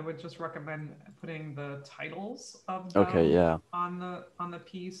 I would just recommend putting the titles of them on the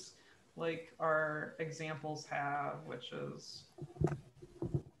piece, like our examples have, which is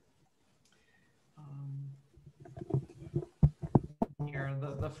here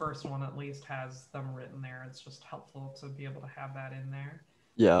the first one at least has them written there. It's just helpful to be able to have that in there.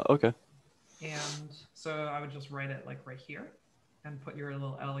 Yeah. Okay. And so I would just write it like right here. And put your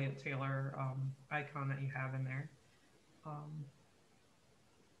little Elliot Taylor icon that you have in there.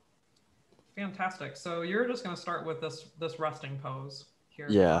 Fantastic. So you're just going to start with this resting pose here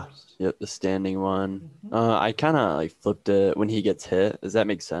first. Yep. The standing one. I kind of like flipped it when he gets hit. Does that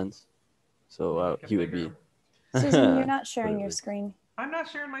make sense? So he would be. Susan, you're not sharing your screen. I'm not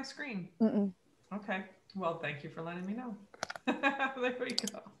sharing my screen. Okay. Well, thank you for letting me know. There we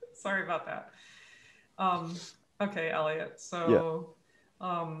go. Sorry about that. Okay, Elliot. So,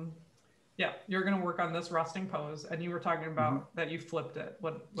 you're going to work on this resting pose, and you were talking about that you flipped it.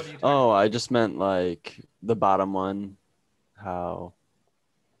 What are you talking about? I just meant like the bottom one. How?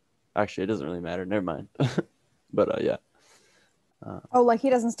 Actually, it doesn't really matter. Never mind. But yeah. Like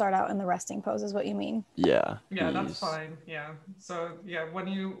he doesn't start out in the resting pose, is what you mean? Yeah. Yeah, that's fine. Yeah. So when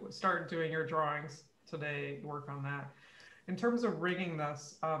you start doing your drawings today, work on that. In terms of rigging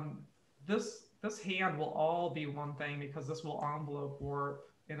this, this hand will all be one thing because this will envelope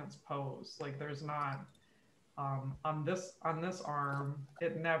warp in its pose. Like there's not on this arm,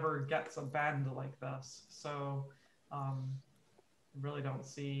 it never gets a bend like this. So really don't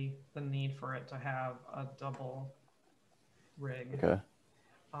see the need for it to have a double rig. Okay.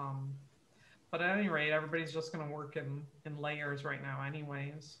 But at any rate, everybody's just going to work in layers right now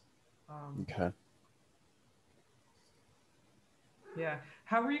anyways. Okay. Yeah.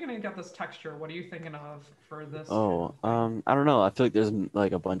 How are you going to get this texture? What are you thinking of for this? I don't know. I feel like there's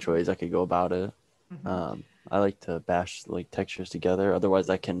like a bunch of ways I could go about it. I like to bash like textures together. Otherwise,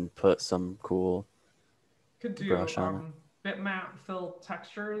 I can put some cool brush on it. Bitmap fill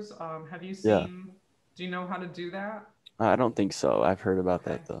textures. Have you seen? Do you know how to do that? I don't think so. I've heard about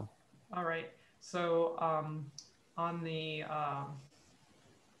that though. All right. So on the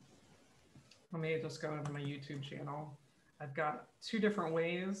let me just go into my YouTube channel. I've got two different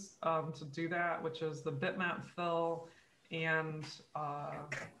ways to do that, which is the bitmap fill and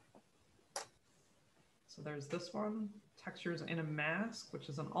so there's this one, textures in a mask, which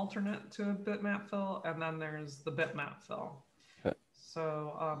is an alternate to a bitmap fill, and then there's the bitmap fill. Okay.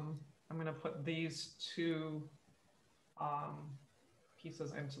 So I'm going to put these two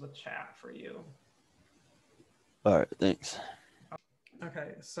pieces into the chat for you. All right, thanks.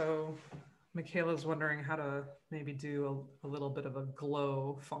 Okay, so Michaela's wondering how to maybe do a little bit of a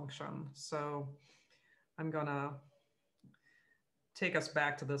glow function. So I'm gonna take us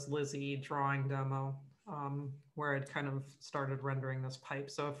back to this Lizzie drawing demo where I'd kind of started rendering this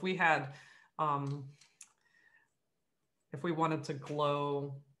pipe. So if we had, if we wanted to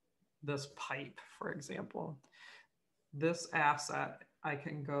glow this pipe, for example, this asset, I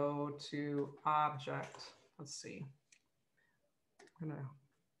can go to object, let's see. I'm gonna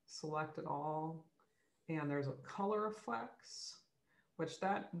select it all, and there's a color effects, which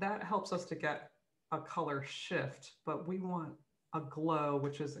that helps us to get a color shift, but we want a glow,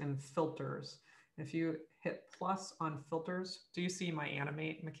 which is in filters. If you hit plus on filters, do you see my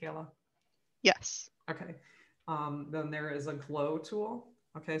animate, Michaela? Yes. Okay, then there is a glow tool.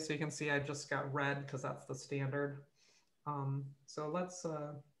 Okay, so you can see I just got red because that's the standard. So let's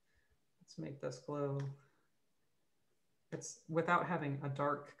make this glow. It's without having a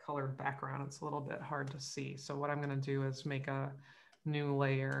dark colored background, it's a little bit hard to see. So what I'm going to do is make a new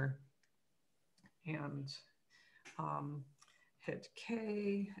layer and hit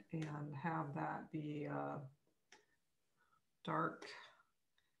K and have that be dark.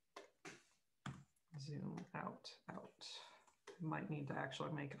 Zoom out. Might need to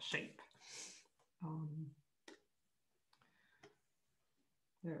actually make a shape.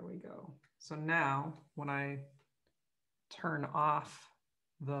 There we go. So now when I turn off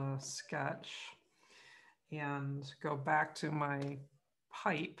the sketch and go back to my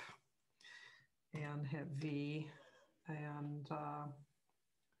pipe and hit V and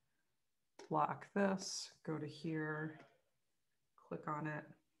lock this, go to here, click on it.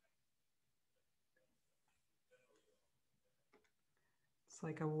 It's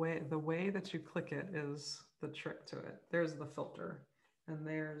like the way that you click it is the trick to it. There's the filter and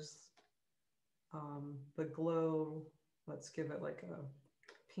there's the glow. Let's give it like a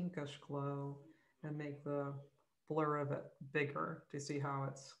pinkish glow and make the blur of it bigger. Do you see how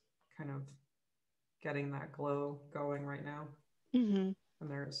it's kind of getting that glow going right now? Mm-hmm.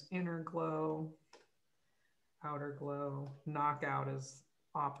 And there's inner glow, outer glow. Knockout is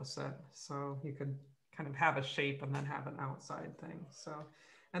opposite. So you could kind of have a shape and then have an outside thing. So,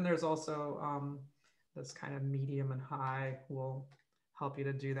 and there's also this kind of medium and high will help you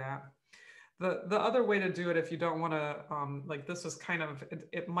to do that. The other way to do it, if you don't want to, like this is kind of,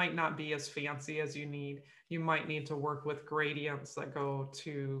 it might not be as fancy as you need. You might need to work with gradients that go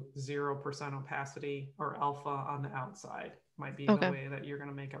to 0% opacity or alpha on the outside. Might be the way that you're going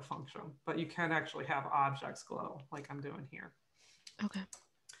to make it function. But you can actually have objects glow like I'm doing here. Okay.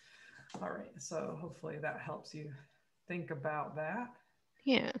 All right. So hopefully that helps you think about that.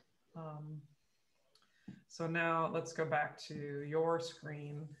 Yeah. So now let's go back to your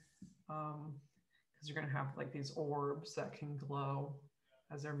screen. Because you're going to have like these orbs that can glow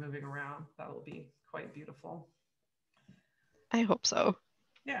as they're moving around. That will be quite beautiful. I hope so.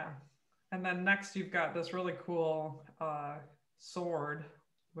 Yeah. And then next you've got this really cool sword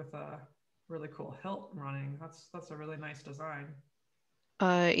with a really cool hilt running. That's a really nice design.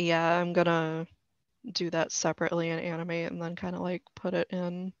 Yeah, I'm gonna do that separately in Animate and then kind of like put it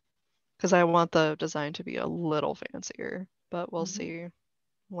in because I want the design to be a little fancier, but we'll see.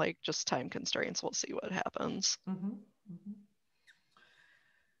 Like just time constraints, we'll see what happens.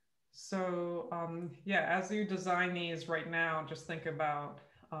 So yeah, as you design these right now, just think about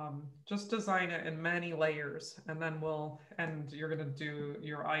just design it in many layers, and then you're gonna do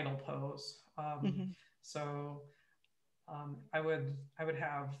your idle pose. So I would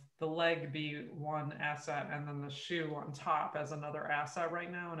have the leg be one asset and then the shoe on top as another asset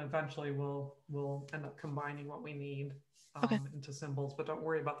right now, and eventually we'll end up combining what we need into symbols, but don't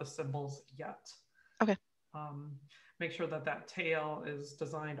worry about the symbols yet. Okay. Make sure that tail is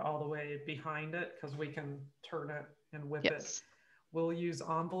designed all the way behind it because we can turn it and whip it. We'll use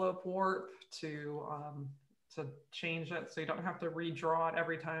envelope warp to change it, so you don't have to redraw it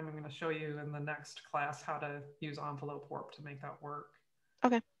every time. I'm going to show you in the next class how to use envelope warp to make that work.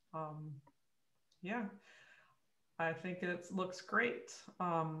 Okay. Yeah, I think it looks great.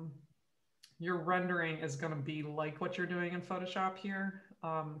 Your rendering is going to be like what you're doing in Photoshop here,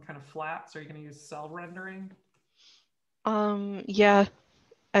 kind of flat. So you're going to use cell rendering. Yeah,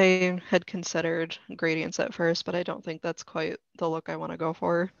 I had considered gradients at first, but I don't think that's quite the look I want to go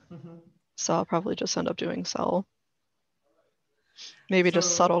for. So I'll probably just end up doing cell. Maybe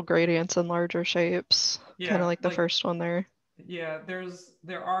just subtle gradients and larger shapes, kind of like the first one there. Yeah,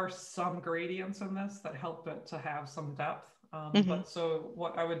 there are some gradients in this that help it to have some depth. But so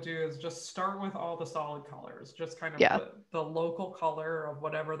what I would do is just start with all the solid colors, just kind of put the local color of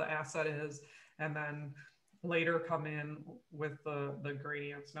whatever the asset is, and then later come in with the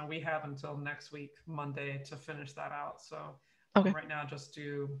gradients. Now we have until next week, Monday, to finish that out. So right now just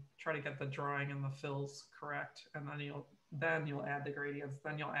try to get the drawing and the fills correct, and then you'll add the gradients,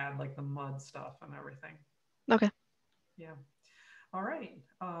 then you'll add like the mud stuff and everything. Okay. Yeah. All right.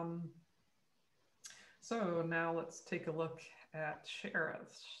 So now let's take a look at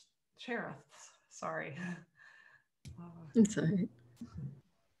Cherith. Sorry. It's all right.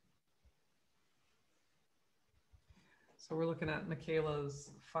 So we're looking at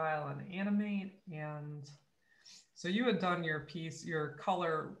Michaela's file in Animate, and so you had done your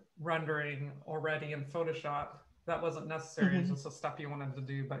color rendering already in Photoshop. That wasn't necessary. It's just a step you wanted to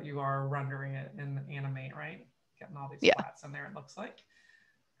do, but you are rendering it in Animate, right? Getting all these flats in there, it looks like.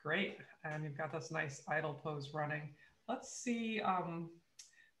 Great. And you've got this nice idle pose running. Let's see, can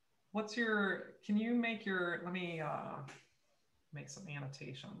you make let me make some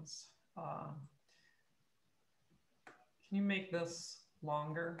annotations. Can you make this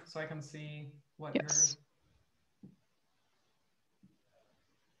longer so I can see what yes.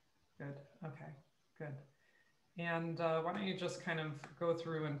 Good, okay, good. And why don't you just kind of go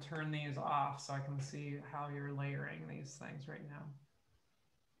through and turn these off so I can see how you're layering these things right now.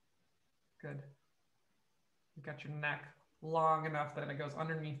 Good. You've got your neck long enough that it goes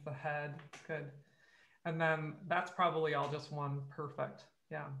underneath the head. Good. And then that's probably all just one. Perfect.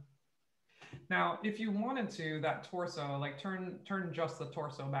 Yeah. Now, if you wanted to, that torso, like turn just the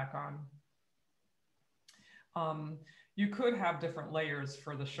torso back on. You could have different layers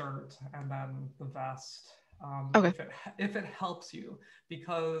for the shirt and then the vest, okay. if it helps you,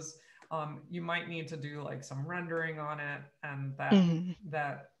 because you might need to do like some rendering on it, and that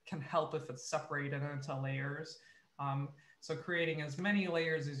can help if it's separated into layers. So creating as many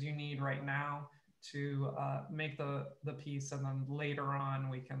layers as you need right now to make the piece, and then later on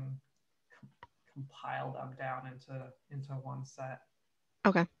we can compile them down into one set.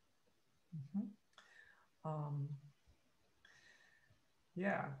 Okay.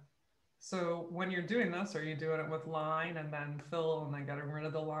 Yeah. So when you're doing this, are you doing it with line and then fill and then getting rid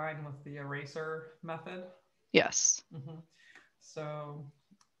of the line with the eraser method? Yes. So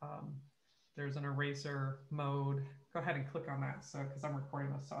there's an eraser mode. Go ahead and click on that, so because I'm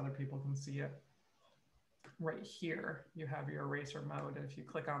recording this so other people can see it. Right here, you have your eraser mode, and if you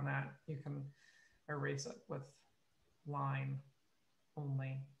click on that, you can erase it with line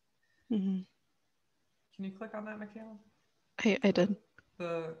only. Can you click on that, Michaela? I did.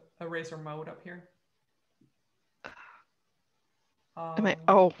 The eraser mode up here.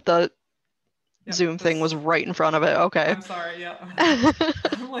 The Zoom thing was right in front of it. Okay. I'm sorry. Yeah.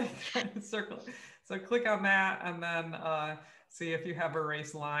 I'm like trying to circle it. So click on that, and then see if you have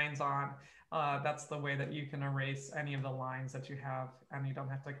erase lines on. That's the way that you can erase any of the lines that you have, and you don't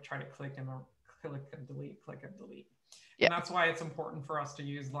have to try to click and delete, click and delete. Yeah. And that's why it's important for us to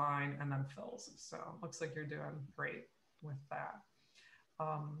use line and then fills. So it looks like you're doing great with that.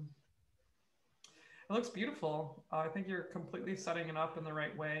 It looks beautiful. I think you're completely setting it up in the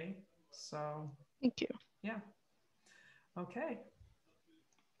right way. So thank you. Yeah. Okay.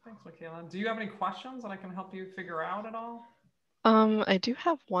 Thanks, Michaela. Do you have any questions that I can help you figure out at all? I do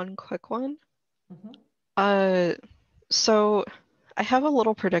have one quick one. So I have a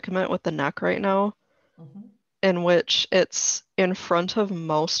little predicament with the neck right now, in which it's in front of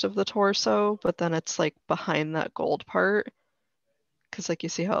most of the torso, but then it's like behind that gold part. Because like you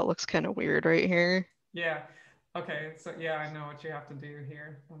see how it looks kind of weird right here. Yeah. Okay. So yeah, I know what you have to do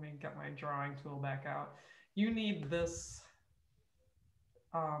here. Let me get my drawing tool back out. You need this.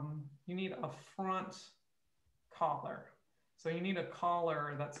 You need a front collar. So you need a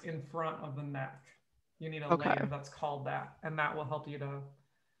collar that's in front of the neck. You need a layer that's called that, and that will help you to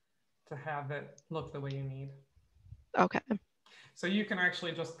have it look the way you need. Okay. So you can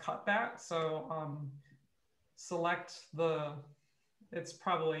actually just cut that. So select it's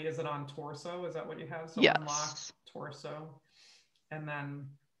probably, is it on torso? Is that what you have? So yes. Unlock torso, and then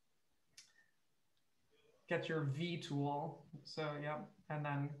get your V tool. So yep, and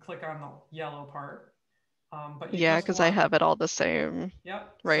then click on the yellow part. But yeah, because I have it all the same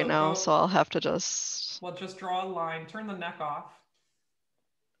right now, so I'll have to just... Well, just draw a line, turn the neck off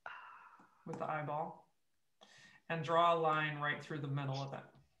with the eyeball, and draw a line right through the middle of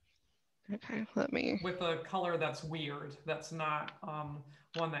it. Okay, let me... With a color that's weird, that's not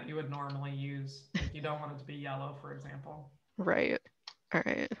one that you would normally use. Like you don't want it to be yellow, for example. Right. All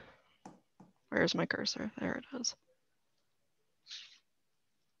right. Where's my cursor? There it is.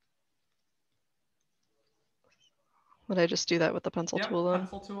 Would I just do that with the pencil tool then?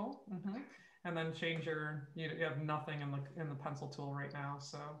 Pencil tool. And then change you have nothing in the pencil tool right now,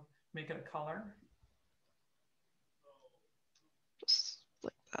 so make it a color. Just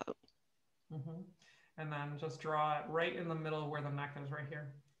like that. And then just draw it right in the middle where the neck is, right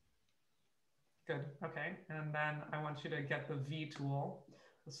here. Good. Okay. And then I want you to get the V tool,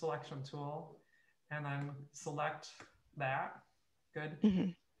 the selection tool, and then select that.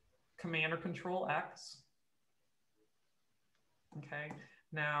 Good. Command or Control X. Okay.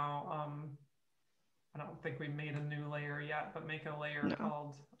 Now, I don't think we made a new layer yet, but make a layer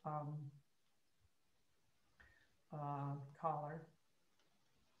called collar.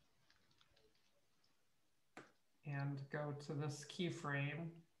 And go to this keyframe.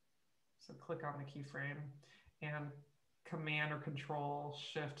 So click on the keyframe and Command or Control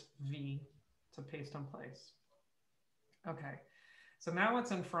Shift V to paste in place. Okay. So now it's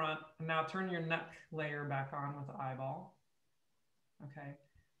in front, and now turn your neck layer back on with the eyeball. Okay.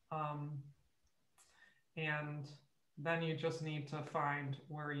 And then you just need to find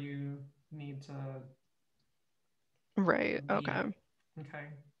where you need to. Right. Okay. Okay.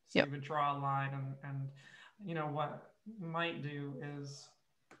 So you would draw a line, and you know what you might do is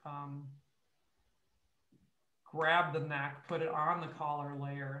grab the neck, put it on the collar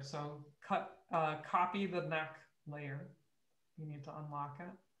layer. So copy the neck layer. You need to unlock it.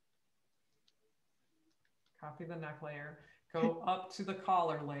 Copy the neck layer. Go up to the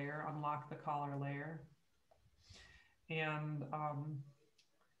collar layer, unlock the collar layer, and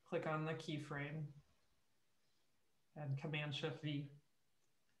click on the keyframe and Command-Shift-V.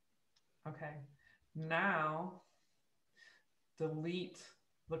 Okay, now delete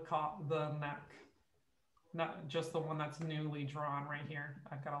the neck, not just the one that's newly drawn right here.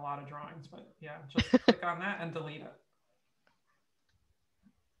 I've got a lot of drawings, but yeah, just click on that and delete it.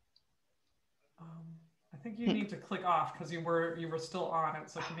 I think you need to click off because you were still on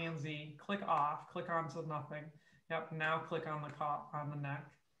it. So Command-Z, click off, click onto nothing. Yep. Now click on the neck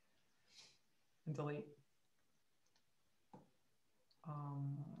and delete.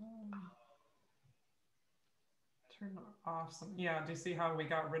 Turn off some. Yeah. Do you see how we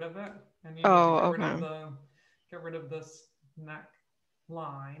got rid of it? And you need to get rid of this neck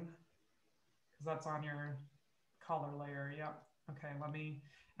line because that's on your collar layer. Yep. Okay.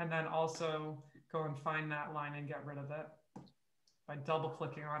 And then also go and find that line and get rid of it by double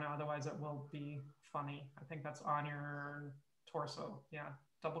clicking on it. Otherwise it will be funny. I think that's on your torso. Yeah.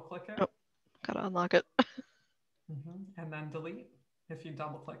 Double click it. Oh, gotta unlock it. And then delete. If you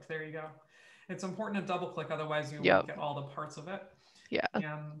double click, there you go. It's important to double click. Otherwise you won't get all the parts of it. Yeah.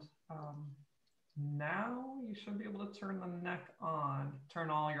 And now you should be able to turn the neck on, turn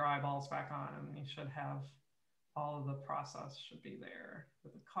all your eyeballs back on, and you should have all of the process should be there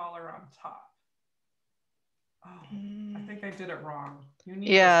with the collar on top. Oh, I think I did it wrong. You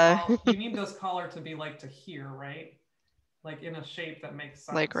need this collar to be like to here, right? Like in a shape that makes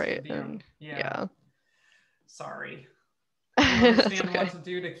sense. Like right. Yeah. Sorry. Do you understand what to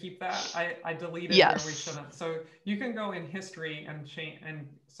do to keep that? I deleted where we shouldn't. So you can go in history and change. And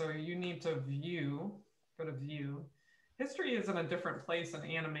so you need to view, go to view. History is in a different place in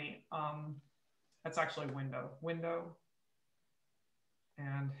Animate. That's actually window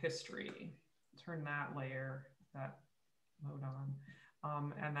and history. Turn that layer, that mode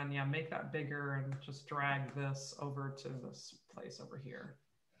on. And then make that bigger and just drag this over to this place over here.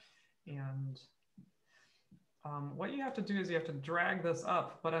 And what you have to do is you have to drag this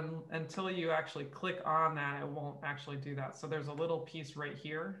up, but until you actually click on that, it won't actually do that. So there's a little piece right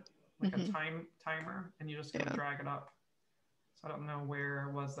here, like a timer, and you just gotta drag it up. So I don't know where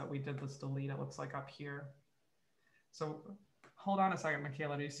it was that we did this delete. It looks like up here. So hold on a second,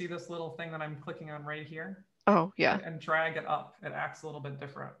 Michaela. Do you see this little thing that I'm clicking on right here? Oh, yeah. And drag it up. It acts a little bit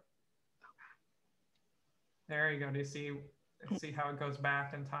different. There you go. Do you see how it goes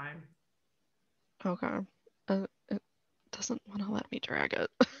back in time? Okay. It doesn't want to let me drag it.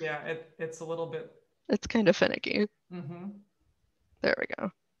 Yeah, it's a little bit. It's kind of finicky. There we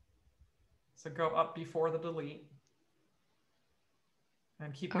go. So go up before the delete.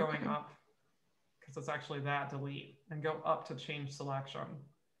 And keep going up because it's actually that delete, and go up to change selection.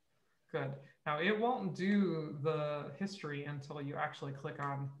 Good. Now it won't do the history until you actually click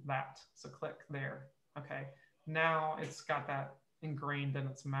on that. So click there. Okay. Now it's got that ingrained in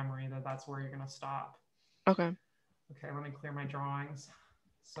its memory that that's where you're going to stop. Okay. Okay. Let me clear my drawings.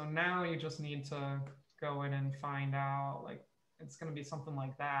 So now you just need to go in and find out, like, it's going to be something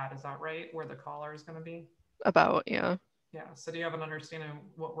like that. Is that right? Where the collar is going to be? About, yeah. Yeah. So do you have an understanding of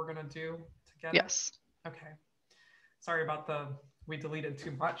what we're going to do to get it? Okay. Sorry about we deleted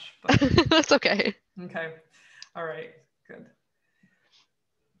too much. But... That's okay. Okay. All right. Good.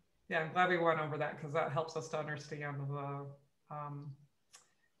 Yeah, I'm glad we went over that because that helps us to understand the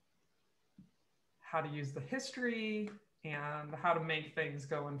how to use the history and how to make things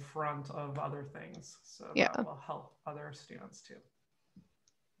go in front of other things. So that will help other students too.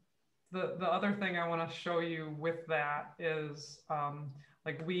 The other thing I want to show you with that is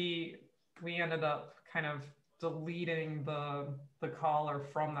like we ended up kind of deleting the collar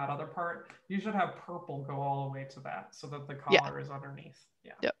from that other part. You should have purple go all the way to that so that the collar is underneath.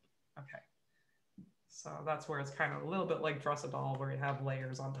 Yeah. Yep. Okay. So that's where it's kind of a little bit like Dress a Doll, where you have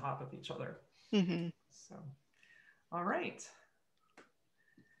layers on top of each other. So, all right.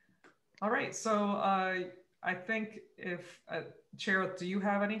 All right. So I think if Cheryl, do you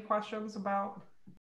have any questions about